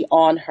movie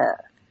on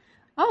her.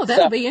 Oh,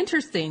 that'll be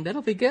interesting.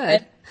 That'll be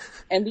good.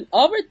 And the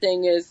other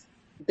thing is,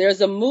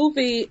 there's a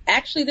movie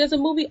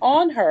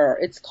on her.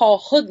 It's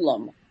called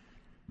Hoodlum.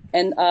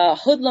 And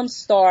Hoodlum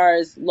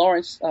stars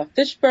Lawrence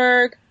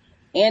Fishburne,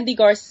 Andy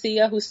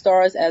Garcia, who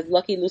stars as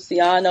Lucky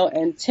Luciano,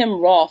 and Tim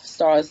Roth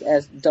stars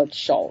as Doug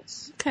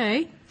Schultz.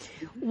 Okay.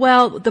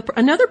 Well,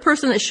 another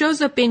person that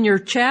shows up in your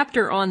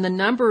chapter on the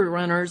number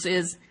runners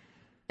is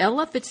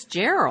Ella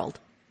Fitzgerald.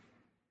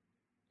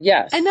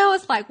 Yes. And now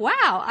it's like,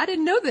 wow, I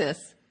didn't know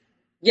this.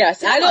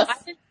 Yes.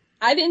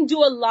 I didn't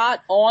do a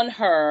lot on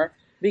her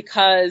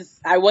because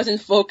I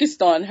wasn't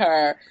focused on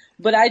her,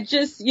 but I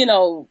just,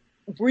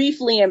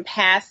 briefly in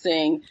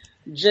passing,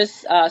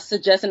 just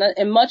suggest,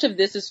 and much of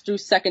this is through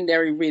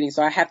secondary reading,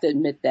 so I have to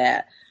admit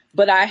that.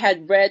 But I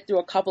had read through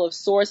a couple of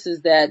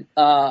sources that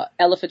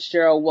Ella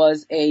Fitzgerald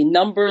was a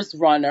numbers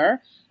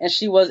runner, and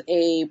she was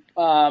a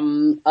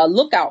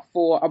lookout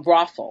for a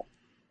brothel.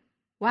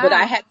 Wow.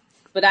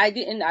 But I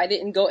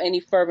didn't go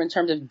any further in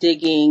terms of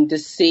digging to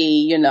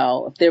see,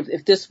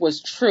 if this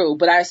was true.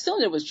 But I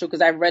assumed it was true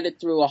because I read it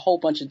through a whole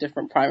bunch of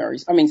different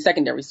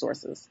secondary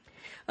sources.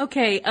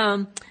 Okay,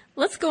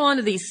 let's go on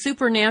to these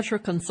supernatural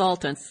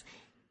consultants.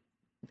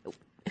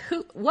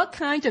 What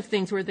kinds of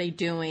things were they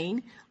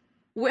doing?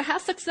 How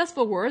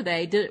successful were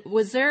they?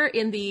 Was there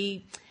in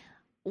the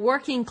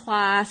working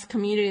class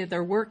community that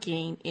they're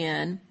working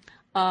in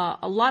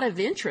a lot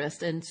of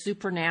interest in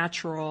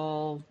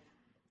supernatural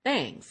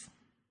things?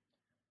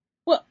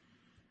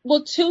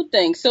 Well, two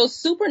things. So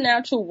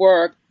supernatural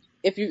work,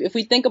 if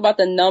we think about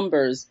the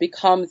numbers,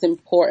 becomes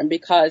important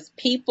because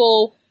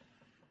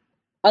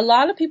a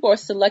lot of people are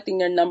selecting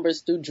their numbers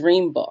through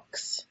dream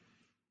books.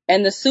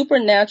 And the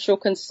supernatural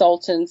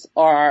consultants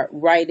are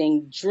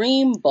writing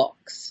dream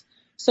books.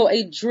 So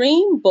a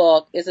dream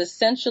book is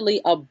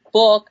essentially a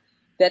book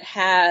that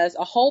has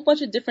a whole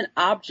bunch of different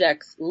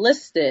objects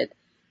listed,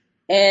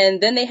 and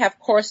then they have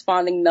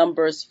corresponding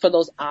numbers for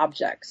those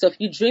objects. So if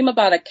you dream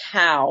about a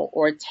cow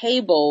or a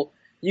table,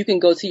 you can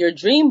go to your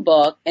dream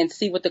book and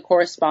see what the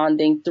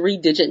corresponding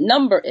 3-digit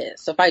number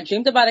is. So if I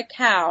dreamed about a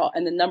cow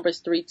and the number is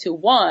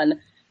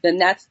 321, then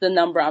that's the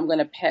number I'm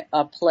going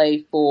to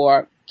play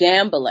for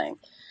gambling.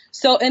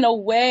 So in a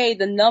way,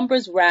 the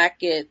numbers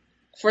racket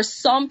for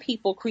some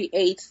people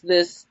creates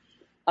these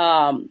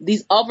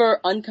other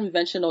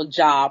unconventional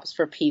jobs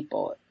for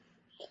people.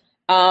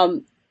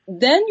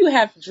 Then you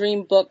have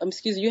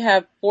you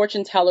have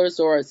fortune tellers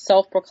or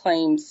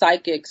self-proclaimed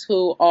psychics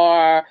who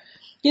are,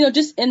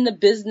 just in the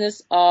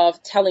business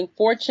of telling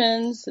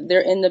fortunes. They're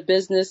in the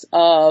business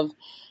of,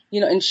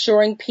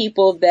 ensuring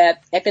people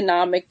that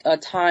economic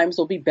times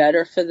will be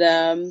better for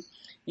them.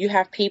 You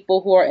have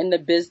people who are in the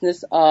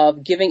business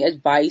of giving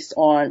advice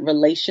on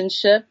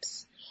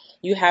relationships.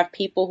 You have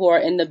people who are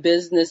in the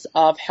business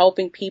of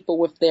helping people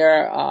with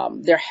their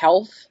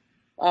health,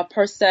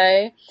 per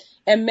se.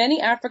 And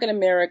many African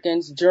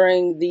Americans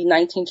during the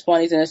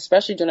 1920s and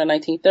especially during the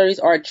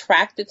 1930s are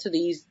attracted to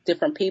these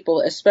different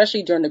people,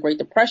 especially during the Great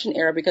Depression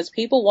era, because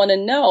people want to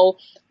know,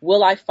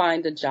 will I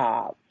find a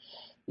job?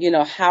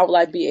 How will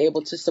I be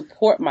able to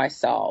support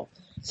myself?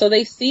 So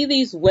they see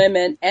these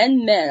women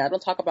and men, I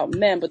don't talk about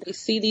men, but they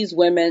see these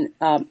women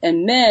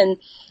and men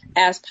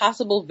as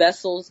possible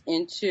vessels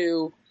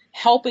into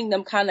helping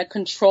them kind of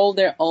control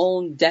their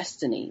own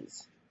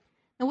destinies.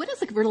 And what is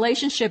the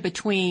relationship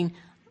between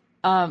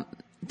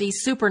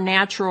these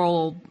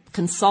supernatural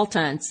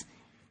consultants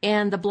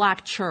and the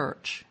Black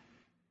church?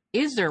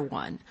 Is there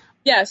one?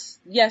 Yes,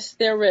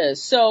 there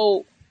is.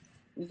 So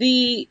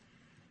the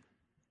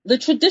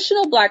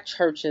traditional Black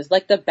churches,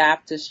 like the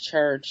Baptist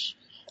church,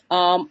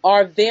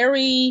 are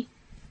very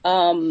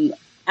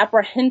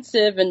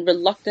apprehensive and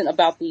reluctant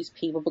about these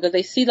people because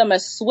they see them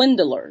as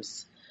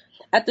swindlers.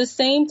 At the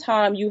same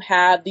time, you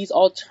have these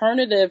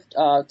alternative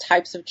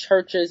types of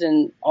churches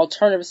and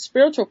alternative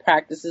spiritual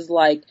practices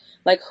like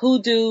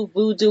hoodoo,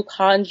 voodoo,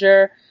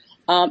 conjure.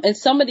 And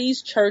some of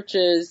these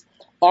churches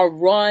are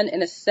run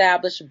and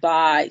established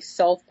by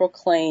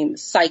self-proclaimed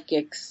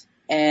psychics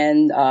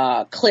and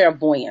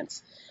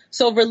clairvoyants.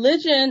 So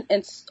religion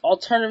and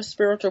alternative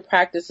spiritual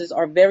practices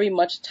are very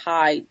much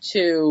tied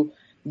to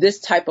this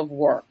type of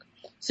work.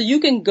 So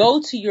you can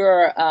go to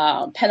your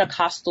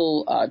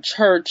Pentecostal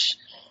church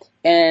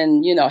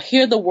and,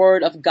 hear the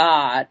word of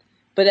God,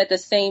 but at the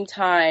same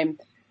time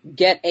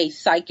get a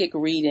psychic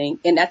reading.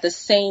 And at the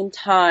same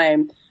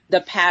time,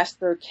 the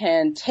pastor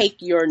can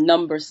take your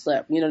number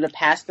slip.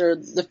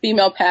 The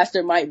female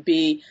pastor might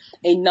be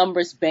a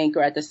numbers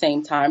banker at the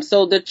same time.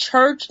 So the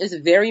church is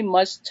very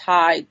much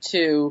tied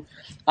to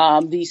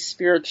these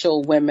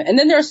spiritual women. And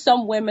then there are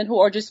some women who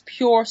are just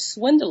pure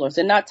swindlers.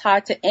 They're not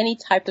tied to any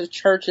type of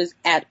churches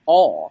at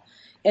all.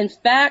 In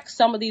fact,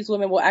 some of these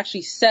women will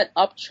actually set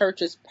up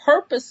churches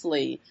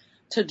purposely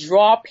to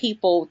draw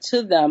people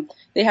to them.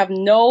 They have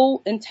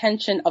no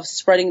intention of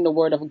spreading the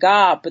word of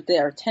God, but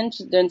their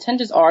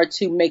intentions are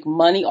to make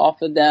money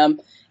off of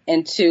them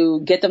and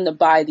to get them to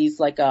buy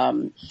these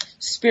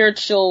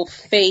spiritual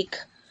fake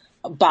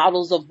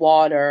bottles of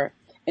water,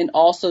 and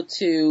also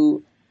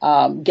to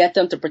get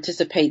them to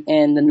participate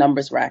in the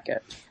numbers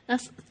racket. Now,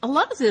 a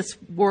lot of this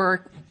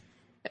work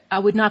I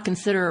would not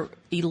consider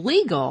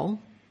illegal,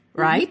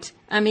 right?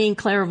 Mm-hmm. I mean,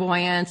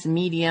 clairvoyants and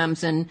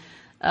mediums and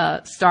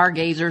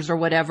stargazers or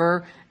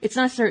whatever, it's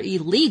not necessarily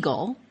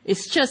illegal.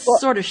 It's just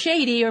sort of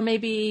shady or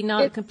maybe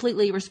not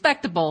completely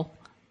respectable.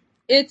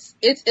 It's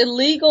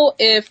illegal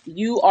if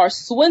you are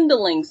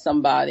swindling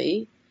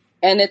somebody,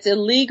 and it's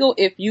illegal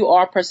if you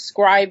are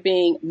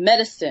prescribing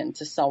medicine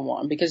to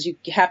someone, because you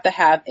have to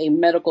have a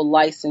medical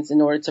license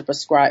in order to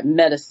prescribe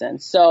medicine.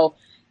 So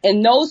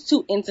in those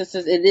two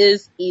instances,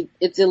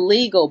 it's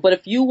illegal. But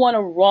if you want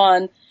to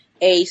run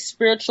a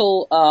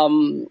spiritual,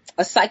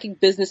 a psychic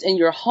business in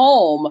your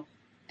home,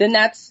 then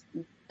that's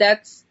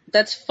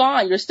that's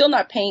fine. You're still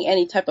not paying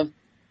any type of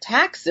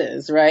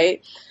taxes,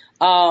 right?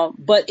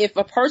 But if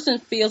a person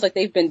feels like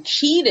they've been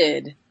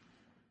cheated,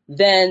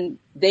 then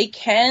they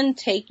can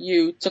take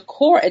you to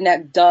court, and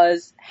that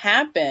does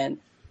happen.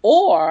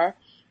 Or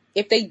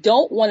if they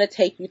don't want to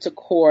take you to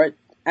court,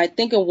 I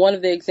think in one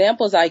of the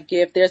examples I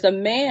give, there's a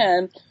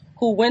man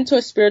who went to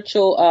a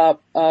spiritual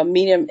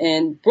medium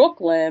in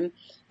Brooklyn,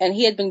 and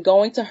he had been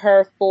going to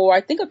her for,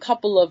 I think,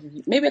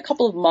 maybe a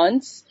couple of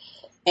months,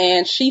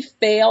 and she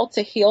failed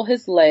to heal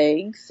his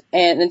legs.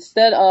 And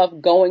instead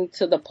of going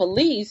to the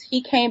police,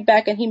 he came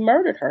back and he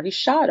murdered her. He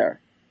shot her.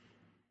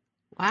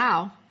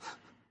 Wow.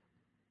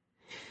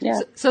 Yeah.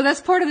 So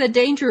that's part of the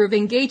danger of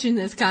engaging in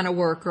this kind of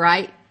work,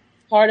 right?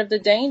 Part of the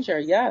danger,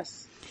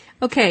 yes.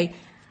 Okay.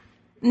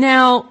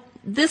 Now,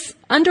 this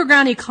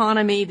underground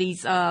economy,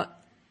 these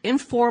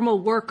informal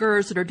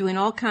workers that are doing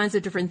all kinds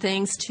of different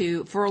things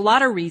for a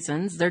lot of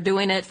reasons. They're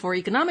doing it for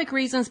economic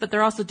reasons, but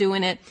they're also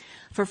doing it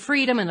for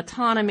freedom and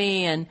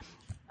autonomy and,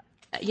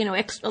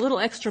 a little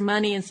extra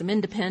money and some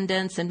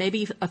independence and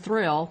maybe a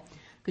thrill.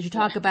 Because you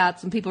talk about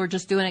some people are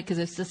just doing it because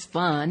it's just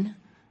fun.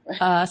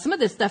 Some of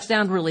this stuff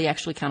sounds really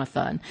actually kind of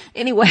fun.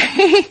 Anyway,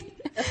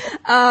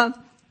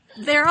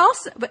 they're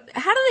also, but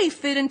how do they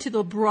fit into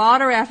the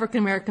broader African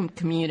American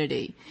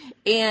community?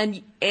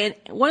 And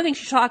one of the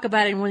things you talk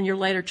about in one of your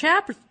later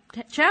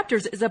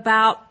chapters is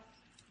about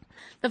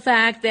the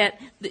fact that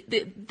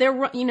they're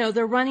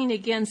running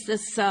against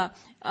this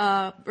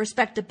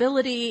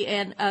respectability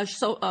and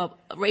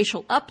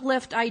racial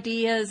uplift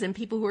ideas, and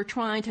people who are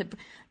trying to,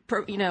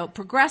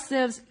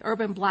 progressives,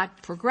 urban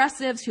black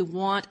progressives who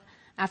want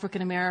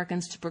African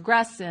Americans to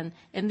progress, and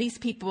these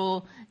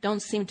people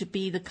don't seem to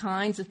be the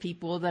kinds of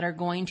people that are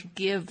going to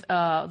give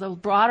the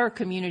broader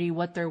community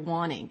what they're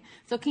wanting.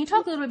 So can you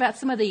talk a little bit about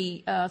some of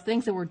the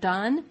things that were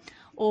done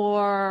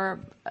or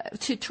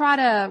to try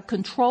to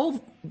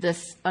control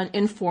this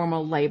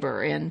informal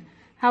labor and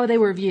how they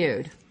were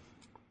viewed?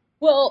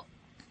 Well,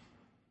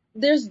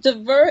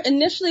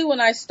 initially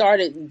when I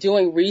started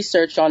doing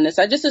research on this,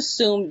 I just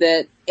assumed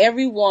that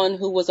everyone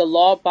who was a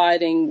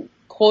law-abiding,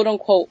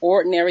 quote-unquote,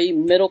 ordinary,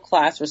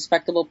 middle-class,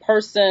 respectable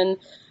person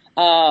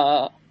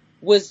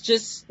was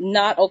just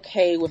not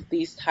okay with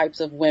these types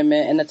of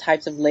women and the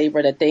types of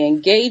labor that they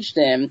engaged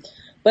in.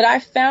 But I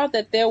found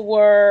that there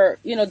were,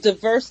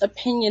 diverse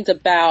opinions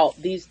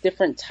about these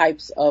different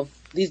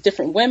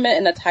women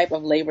and the type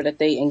of labor that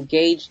they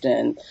engaged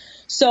in.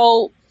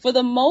 So for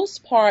the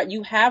most part,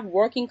 you have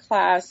working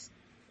class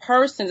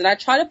persons, and I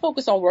try to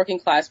focus on working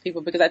class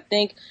people because I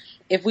think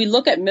if we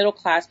look at middle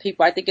class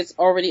people, I think it's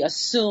already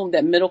assumed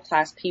that middle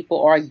class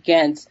people are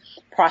against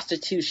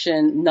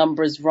prostitution,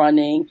 numbers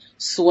running,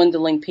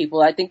 swindling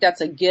people. I think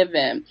that's a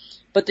given.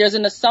 But there's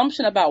an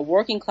assumption about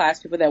working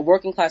class people that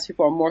working class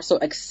people are more so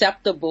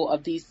acceptable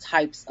of these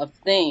types of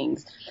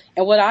things.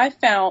 And what I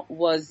found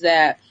was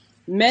that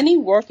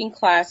some working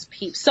class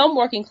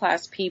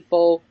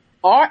people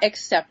are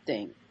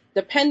accepting,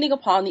 depending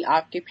upon the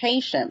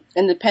occupation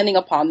and depending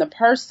upon the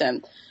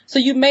person. So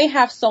you may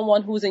have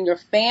someone who's in your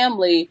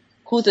family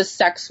who's a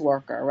sex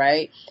worker,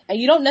 right? And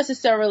you don't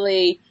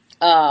necessarily,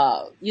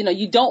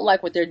 you don't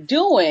like what they're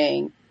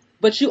doing,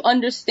 but you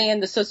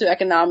understand the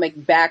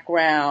socioeconomic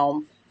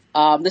background,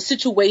 the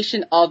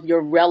situation of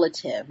your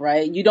relative,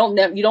 right? You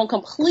don't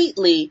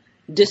completely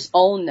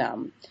disown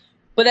them.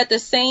 But at the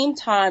same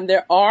time,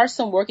 there are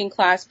some working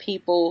class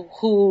people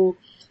who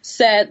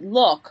said,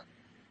 look,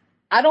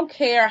 I don't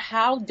care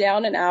how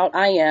down and out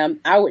I am.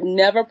 I would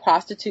never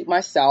prostitute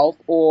myself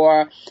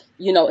or,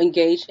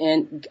 engage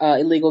in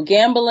illegal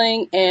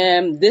gambling.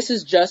 And this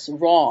is just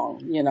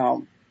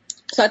wrong,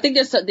 So I think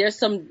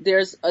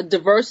there's a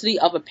diversity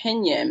of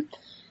opinion.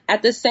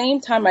 At the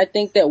same time, I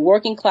think that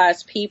working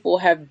class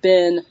people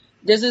there's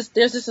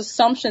this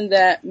assumption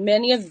that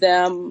many of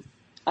them,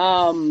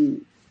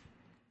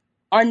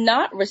 are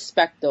not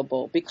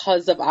respectable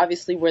because of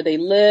obviously where they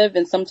live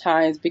and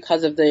sometimes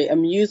because of the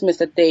amusements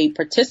that they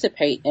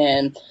participate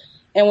in.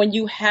 And when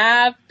you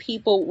have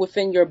people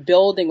within your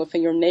building,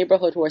 within your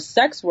neighborhood who are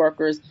sex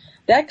workers,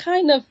 that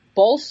kind of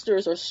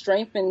bolsters or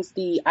strengthens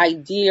the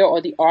idea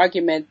or the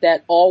argument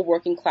that all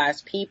working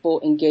class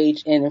people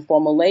engage in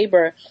informal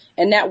labor.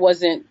 And that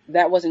wasn't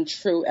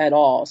true at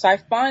all. So I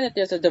find that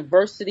there's a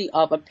diversity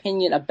of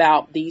opinion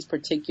about these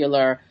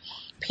particular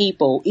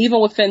people,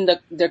 even within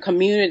their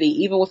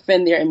community, even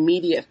within their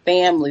immediate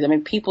families. I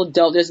mean,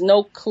 there's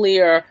no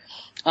clear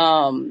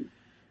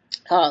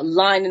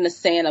line in the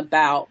sand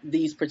about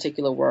these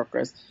particular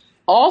workers.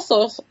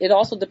 Also, it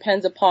also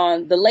depends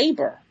upon the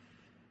labor.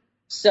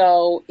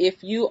 So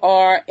if you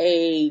are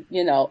a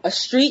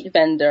street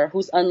vendor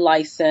who's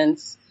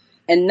unlicensed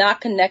and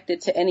not connected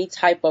to any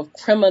type of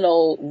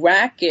criminal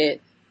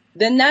racket,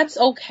 then that's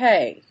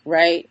okay,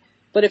 right?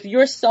 But if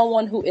you're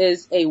someone who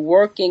is a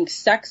working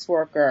sex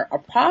worker, a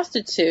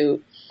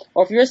prostitute,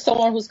 or if you're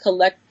someone who's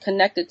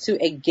connected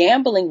to a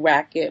gambling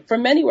racket, for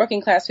many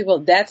working class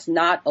people, that's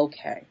not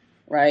okay,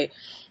 right?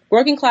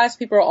 Working class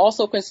people are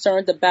also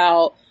concerned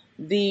about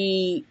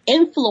the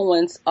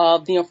influence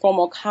of the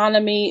informal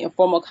economy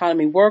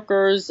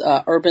workers,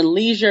 urban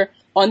leisure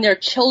on their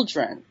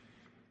children.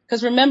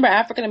 Because remember,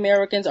 African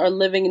Americans are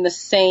living in the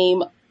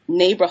same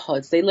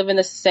neighborhoods. They live in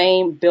the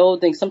same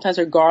buildings, sometimes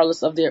mostly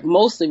regardless of their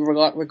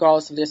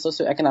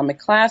socioeconomic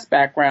class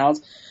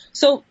backgrounds.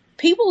 So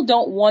people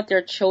don't want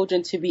their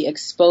children to be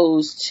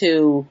exposed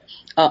to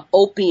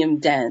opium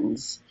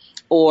dens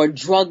or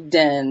drug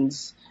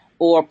dens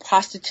or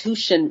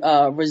prostitution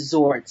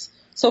resorts.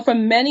 So for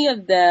many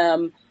of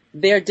them,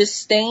 their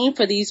disdain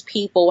for these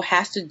people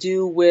has to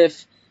do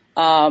with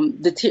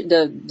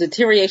the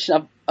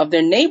deterioration of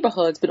their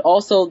neighborhoods, but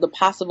also the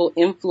possible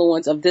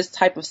influence of this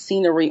type of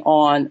scenery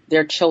on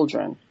their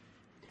children.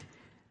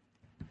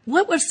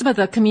 What was some of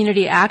the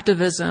community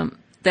activism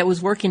that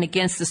was working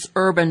against this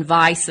urban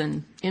vice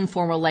and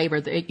informal labor?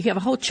 You have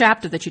a whole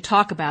chapter that you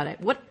talk about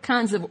it. What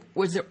kinds of,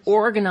 was there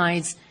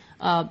organized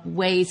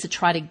ways to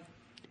try to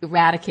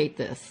eradicate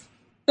this?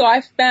 So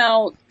I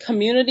found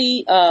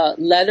community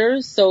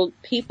letters. So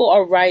people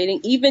are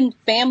writing, even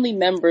family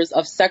members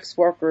of sex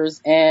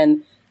workers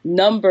and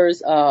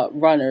numbers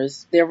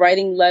runners. They're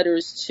writing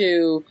letters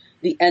to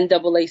the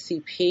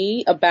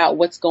NAACP about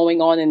what's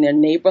going on in their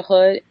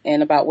neighborhood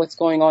and about what's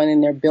going on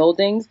in their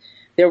buildings.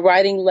 They're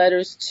writing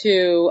letters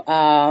to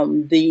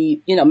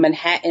the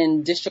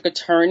Manhattan District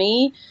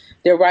Attorney.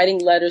 They're writing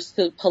letters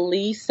to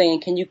police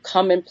saying, can you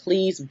come and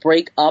please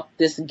break up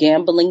this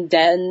gambling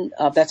den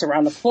that's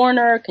around the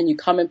corner? Can you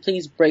come and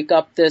please break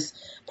up this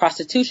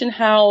prostitution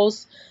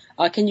house?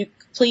 Can you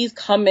please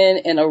come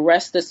in and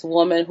arrest this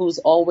woman who's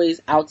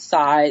always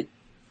outside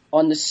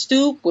on the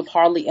stoop with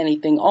hardly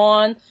anything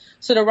on?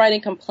 So they're writing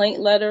complaint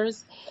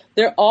letters.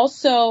 They're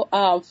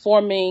also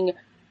forming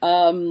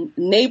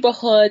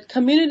neighborhood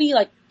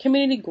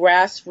community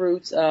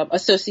grassroots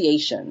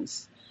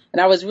associations.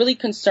 And I was really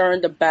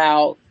concerned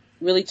about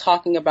really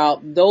talking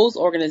about those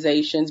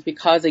organizations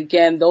because,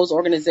 again, those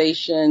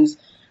organizations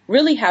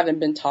really haven't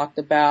been talked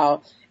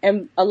about.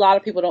 And a lot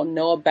of people don't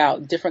know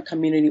about different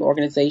community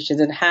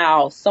organizations and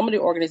how some of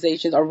the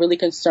organizations are really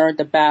concerned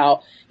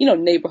about,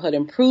 neighborhood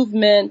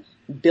improvement,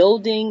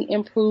 building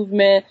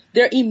improvement,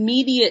 their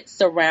immediate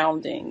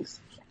surroundings.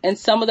 And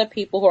some of the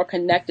people who are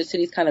connected to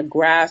these kind of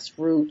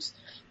grassroots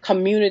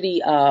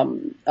community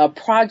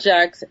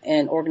projects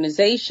and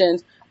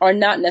organizations are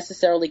not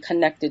necessarily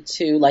connected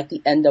to like the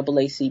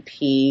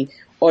NAACP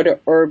or the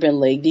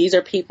Urban League. These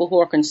are people who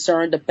are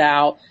concerned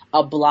about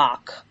a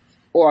block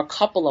or a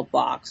couple of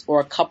blocks or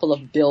a couple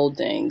of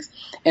buildings.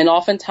 And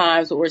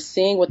oftentimes what we're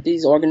seeing with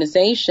these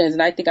organizations,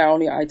 and I think I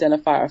only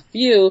identify a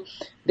few,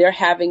 they're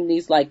having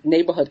these like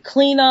neighborhood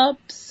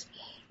cleanups.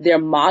 They're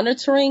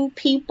monitoring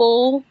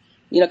people,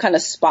 kind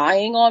of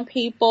spying on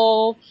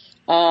people.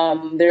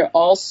 They're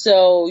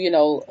also,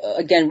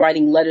 again,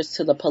 writing letters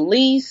to the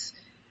police.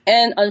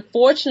 And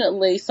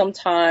unfortunately,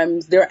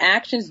 sometimes their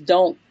actions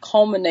don't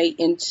culminate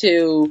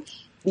into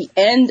the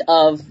end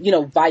of,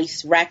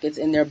 vice rackets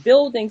in their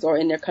buildings or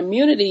in their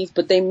communities,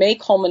 but they may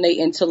culminate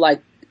into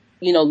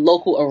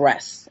local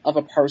arrests of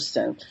a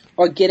person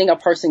or getting a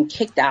person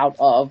kicked out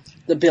of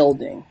the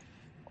building.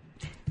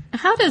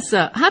 How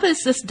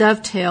does this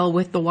dovetail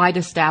with the white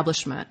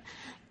establishment?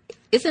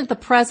 Isn't the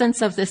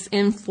presence of this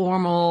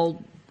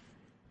informal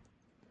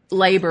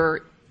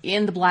labor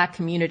in the black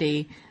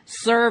community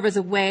serve as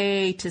a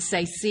way to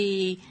say,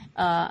 see,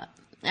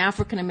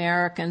 African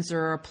Americans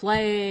are a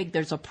plague,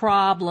 there's a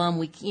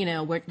problem,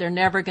 they're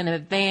never going to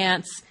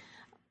advance.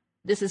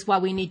 This is why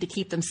we need to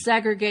keep them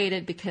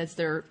segregated because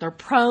they're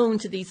prone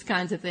to these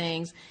kinds of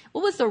things.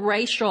 What was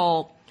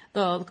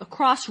the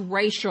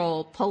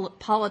cross-racial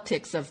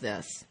politics of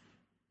this?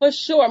 For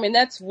sure. I mean,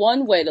 that's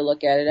one way to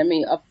look at it. I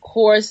mean, of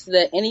course,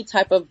 any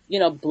type of,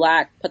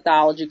 black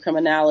pathology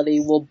criminality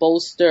will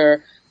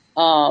bolster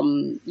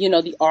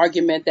the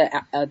argument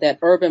that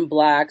urban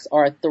blacks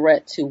are a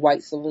threat to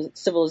white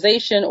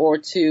civilization or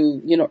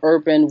to,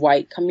 urban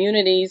white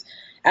communities.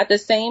 At the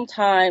same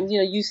time,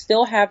 you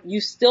still have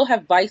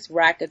vice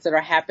rackets that are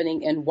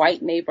happening in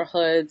white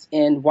neighborhoods,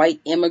 in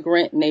white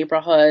immigrant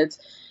neighborhoods,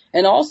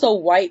 and also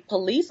white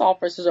police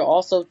officers are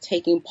also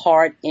taking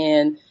part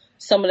in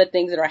some of the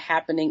things that are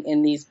happening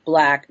in these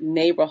black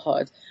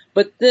neighborhoods.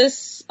 But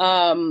this,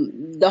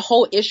 the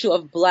whole issue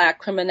of black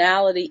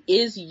criminality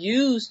is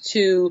used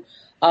to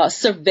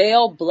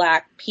surveil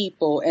black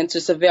people and to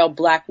surveil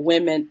black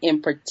women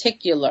in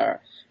particular.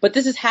 But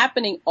this is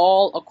happening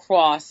all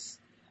across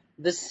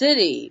the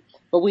city.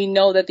 But we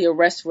know that the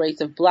arrest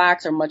rates of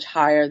blacks are much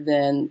higher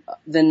than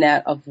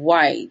that of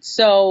whites.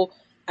 So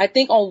I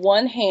think on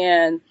one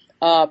hand,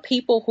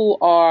 people who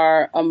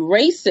are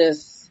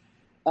racist,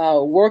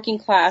 working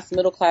class,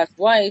 middle class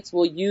whites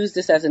will use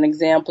this as an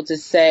example to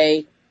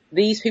say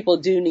these people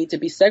do need to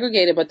be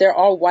segregated, but there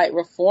are white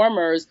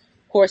reformers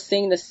who are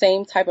seeing the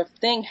same type of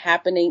thing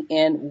happening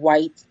in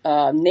white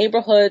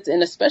neighborhoods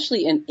and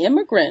especially in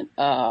immigrant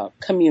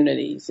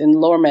communities in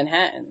Lower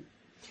Manhattan.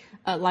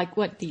 Like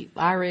what, the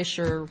Irish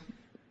or?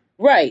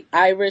 Right,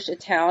 Irish,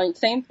 Italian,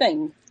 same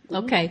thing.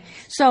 Okay,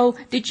 so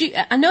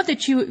I know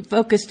that you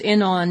focused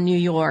in on New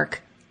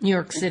York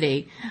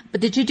City,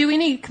 but did you do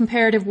any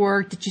comparative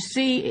work? Did you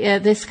see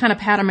this kind of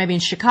pattern maybe in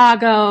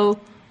Chicago?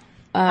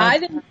 I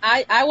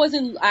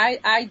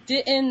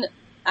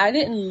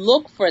didn't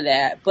look for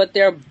that, but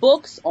there are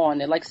books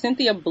on it. Like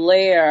Cynthia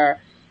Blair,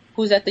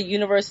 who's at the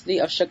University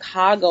of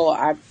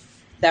Chicago.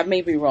 That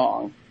may be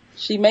wrong.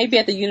 She may be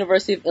at the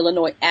University of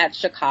Illinois at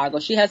Chicago.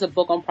 She has a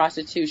book on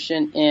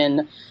prostitution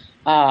in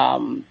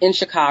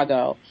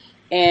Chicago.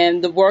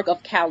 And the work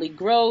of Callie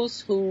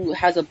Gross, who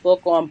has a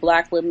book on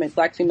black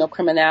female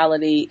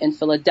criminality in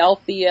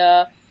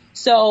Philadelphia.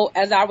 So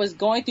as I was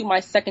going through my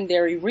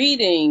secondary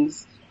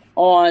readings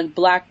on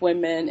black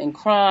women and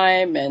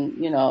crime and,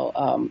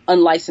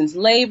 unlicensed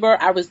labor,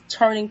 I was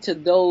turning to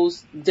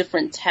those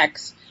different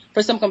texts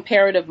for some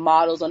comparative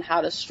models on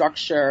how to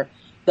structure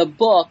the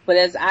book. But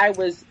as I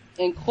was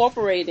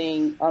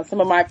incorporating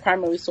some of my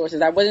primary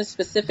sources, I wasn't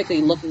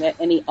specifically looking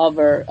at any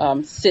other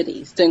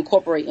cities to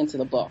incorporate into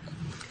the book.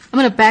 I'm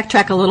going to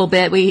backtrack a little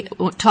bit. We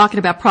were talking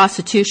about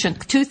prostitution.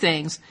 Two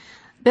things.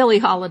 Billie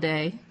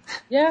Holiday.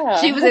 Yeah.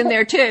 She was in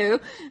there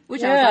too,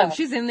 which I thought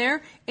she's in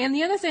there. And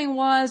the other thing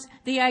was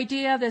the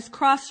idea of this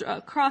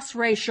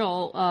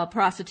cross-racial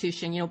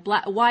prostitution.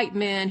 White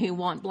men who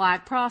want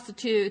black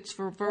prostitutes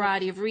for a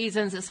variety of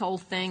reasons. This whole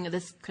thing,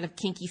 this kind of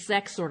kinky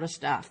sex sort of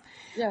stuff.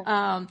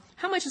 Yeah.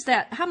 How much is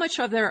that? How much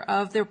of their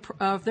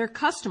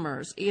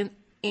customers in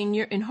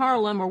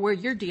Harlem or where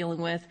you're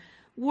dealing with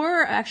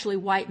were actually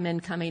white men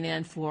coming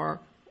in for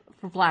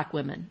black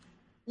women?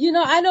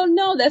 I don't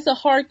know. That's a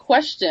hard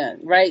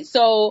question, right?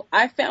 So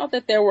I found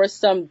that there were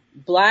some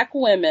black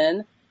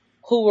women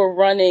who were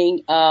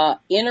running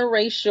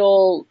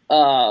interracial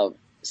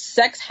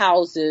sex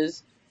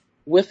houses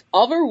with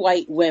other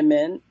white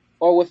women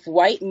or with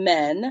white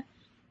men,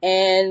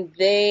 and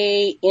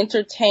they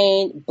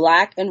entertained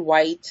black and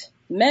white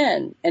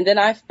men. And then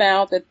I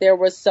found that there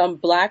were some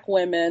black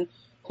women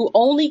who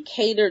only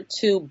catered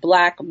to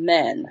black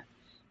men.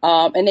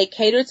 And they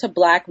catered to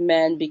black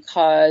men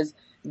because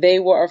they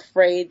were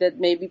afraid that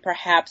maybe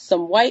perhaps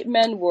some white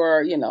men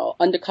were,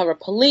 undercover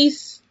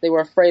police. They were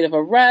afraid of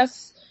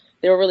arrests.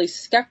 They were really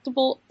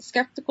skeptical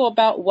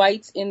about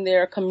whites in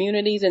their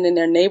communities and in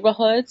their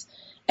neighborhoods.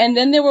 And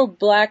then there were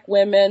black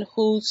women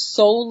who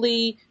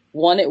solely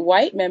wanted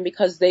white men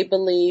because they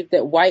believed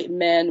that white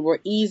men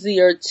were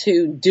easier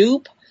to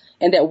dupe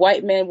and that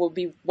white men would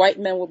be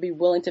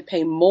willing to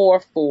pay more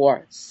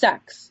for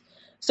sex.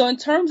 So in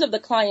terms of the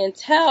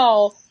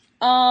clientele,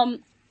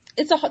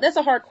 that's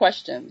a hard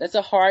question. That's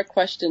a hard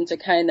question to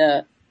kind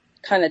of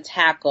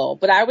tackle.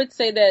 But I would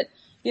say that,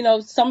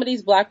 some of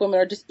these black women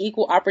are just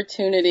equal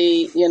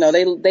opportunity.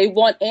 They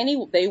want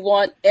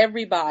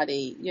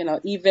everybody,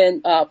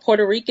 even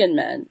Puerto Rican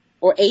men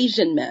or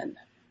Asian men.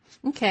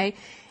 Okay.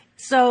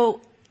 So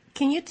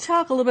can you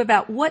talk a little bit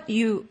about what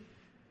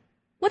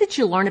did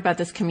you learn about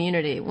this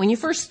community when you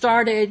first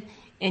started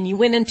and you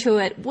went into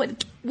it?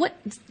 What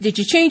did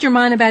you change your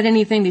mind about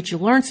anything? Did you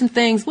learn some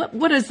things?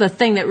 What is the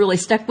thing that really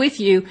stuck with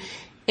you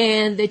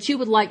and that you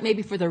would like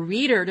maybe for the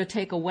reader to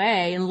take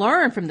away and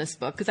learn from this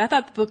book? Because I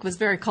thought the book was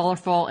very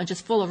colorful and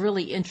just full of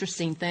really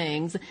interesting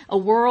things, a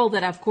world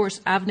that, of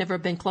course, I've never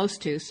been close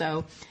to.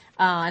 So,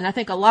 and I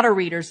think a lot of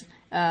readers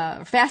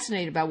are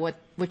fascinated about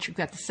what you've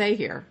got to say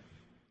here.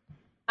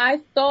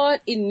 I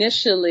thought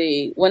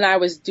initially when I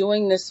was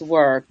doing this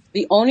work,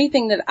 the only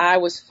thing that I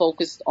was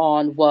focused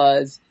on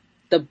was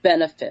the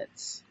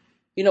benefits.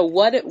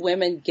 What did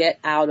women get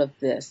out of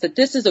this? That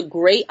this is a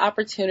great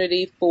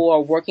opportunity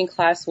for working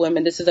class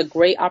women. This is a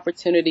great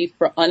opportunity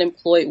for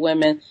unemployed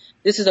women.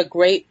 This is a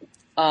great,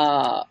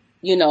 underground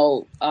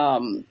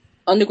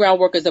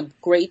work is a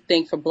great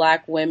thing for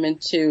black women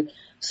to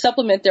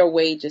supplement their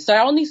wages. So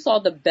I only saw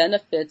the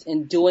benefits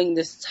in doing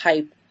this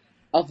type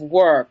of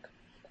work.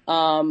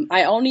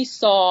 I only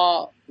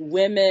saw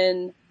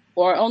women,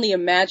 or only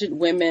imagined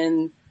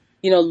women,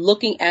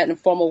 looking at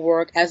informal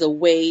work as a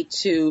way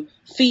to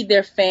feed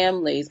their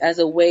families, as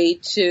a way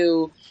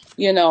to,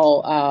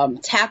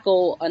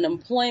 tackle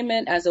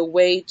unemployment, as a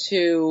way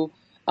to,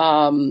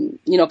 kind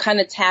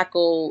of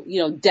tackle,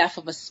 death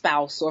of a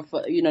spouse or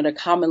for, the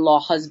common law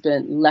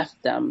husband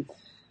left them.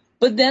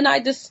 But then I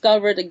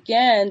discovered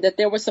again that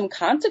there were some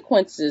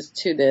consequences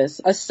to this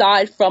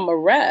aside from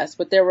arrest,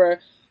 but there were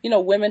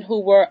women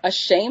who were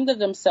ashamed of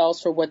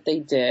themselves for what they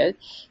did.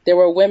 There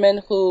were women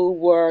who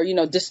were,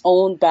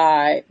 disowned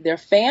by their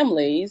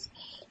families.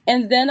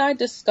 And then I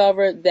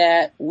discovered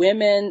that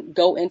women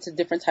go into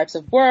different types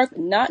of work,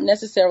 not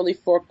necessarily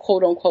for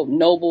quote unquote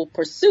noble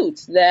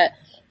pursuits, that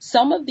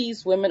some of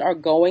these women are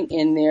going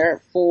in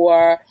there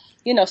for,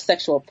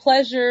 sexual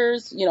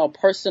pleasures,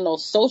 personal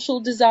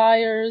social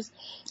desires,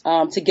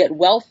 to get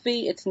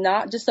wealthy. It's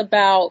not just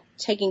about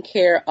taking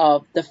care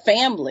of the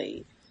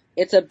family.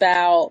 It's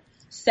about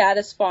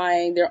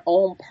satisfying their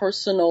own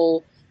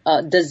personal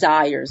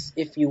desires,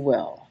 if you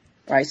will,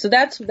 right? So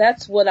that's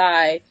what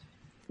I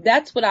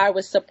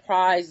was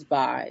surprised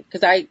by,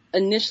 because I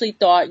initially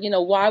thought,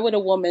 why would a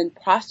woman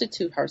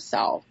prostitute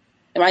herself?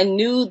 And I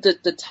knew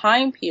the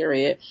time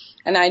period,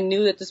 and I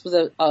knew that this was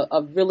a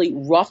really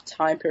rough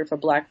time period for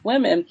black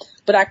women,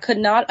 but I could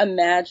not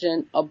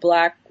imagine a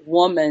black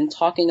woman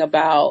talking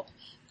about,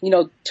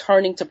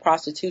 turning to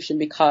prostitution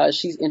because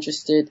she's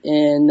interested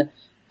in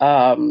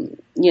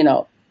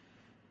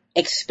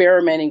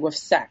experimenting with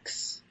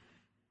sex.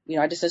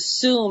 I just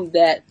assumed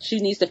that she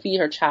needs to feed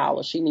her child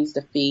or she needs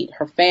to feed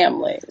her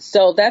family.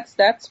 So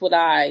that's what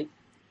I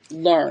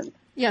learned.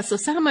 Yeah. So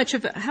how much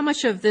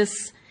of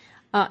this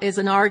is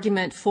an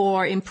argument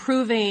for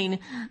improving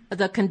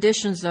the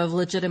conditions of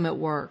legitimate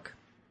work?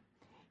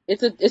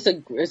 It's a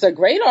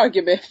great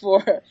argument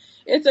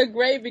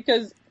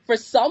because for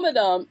some of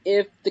them,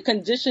 if the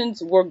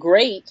conditions were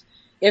great,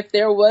 if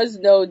there was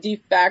no de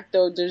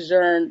facto, de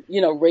jure,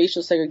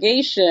 racial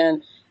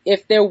segregation,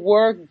 if there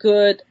were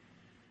good,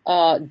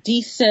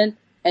 decent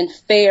and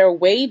fair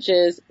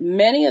wages,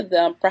 many of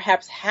them,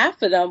 perhaps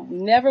half of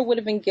them, never would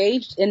have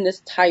engaged in this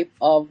type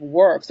of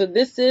work. So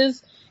that's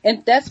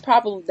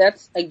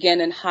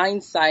again in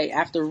hindsight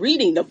after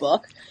reading the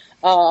book.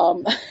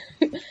 I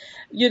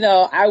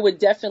would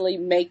definitely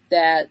make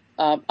that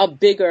a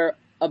bigger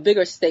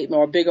statement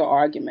or a bigger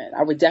argument.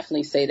 I would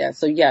definitely say that.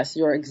 So yes,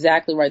 you're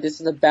exactly right.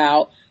 This is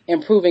about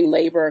improving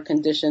labor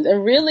conditions,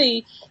 and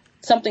really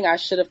something I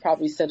should have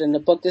probably said in the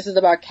book. This is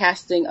about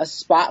casting a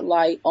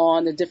spotlight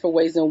on the different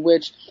ways in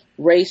which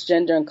race,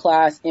 gender, and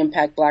class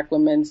impact Black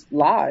women's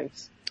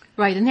lives.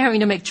 Right, and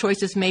having to make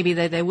choices maybe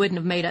that they wouldn't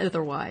have made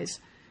otherwise.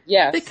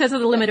 Yes, because of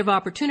the limited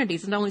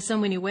opportunities, and only so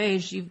many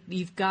ways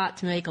you've got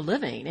to make a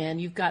living, and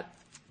you've got.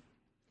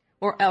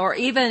 Or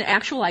even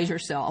actualize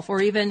yourself,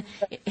 or even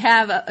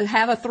have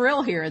a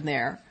thrill here and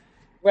there.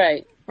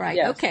 Right.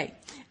 Yes. Okay.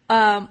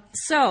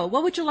 So,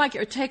 what would you like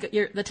the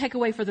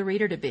takeaway for the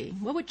reader to be?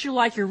 What would you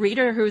like your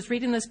reader who's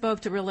reading this book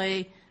to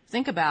really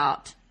think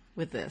about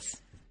with this?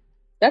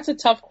 That's a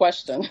tough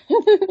question.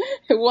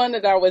 One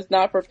that I was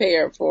not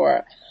prepared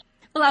for.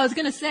 Well, I was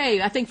going to say,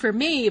 I think for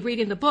me,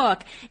 reading the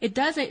book, it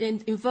does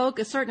invoke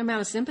a certain amount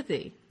of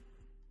sympathy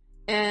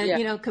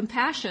and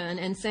compassion,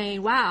 and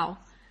saying, "Wow."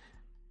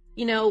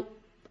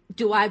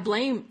 Do I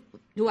blame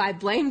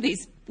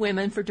these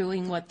women for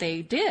doing what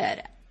they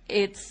did?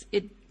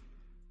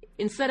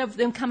 Instead of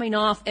them coming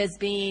off as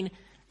being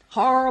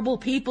horrible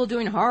people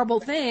doing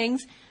horrible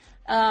things,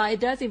 it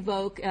does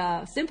evoke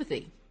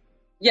sympathy.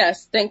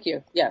 Yes, thank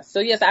you. Yes. So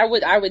yes, I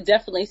would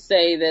definitely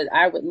say that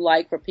I would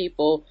like for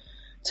people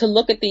to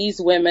look at these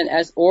women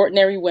as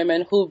ordinary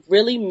women who've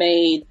really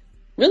made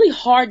really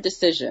hard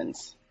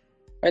decisions.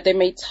 Right? They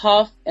made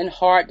tough and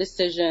hard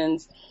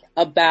decisions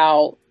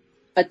about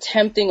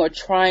attempting or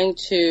trying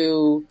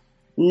to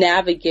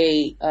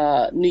navigate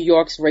New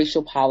York's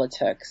racial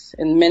politics.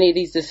 And many of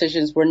these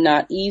decisions were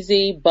not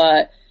easy,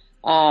 but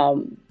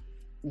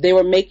they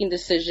were making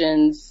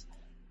decisions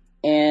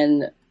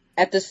and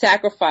at the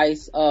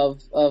sacrifice of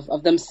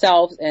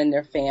themselves and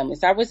their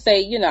families. I would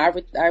say,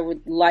 I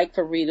would like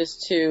for readers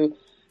to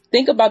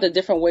think about the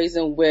different ways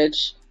in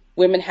which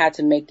women had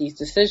to make these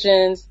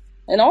decisions,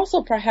 and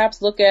also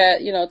perhaps look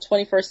at,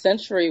 21st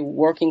century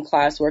working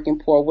class, working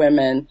poor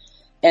women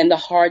and the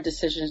hard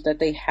decisions that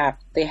they have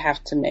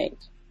to make.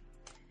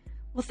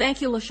 Well,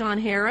 thank you,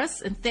 LaShawn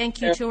Harris, and thank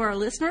you to our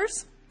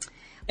listeners.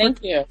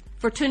 Thank you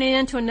for tuning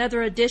in to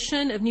another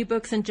edition of New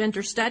Books in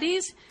Gender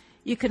Studies.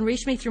 You can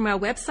reach me through my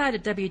website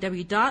at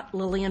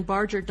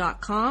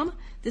www.lillianbarger.com.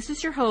 This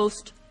is your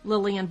host,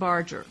 Lillian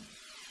Barger.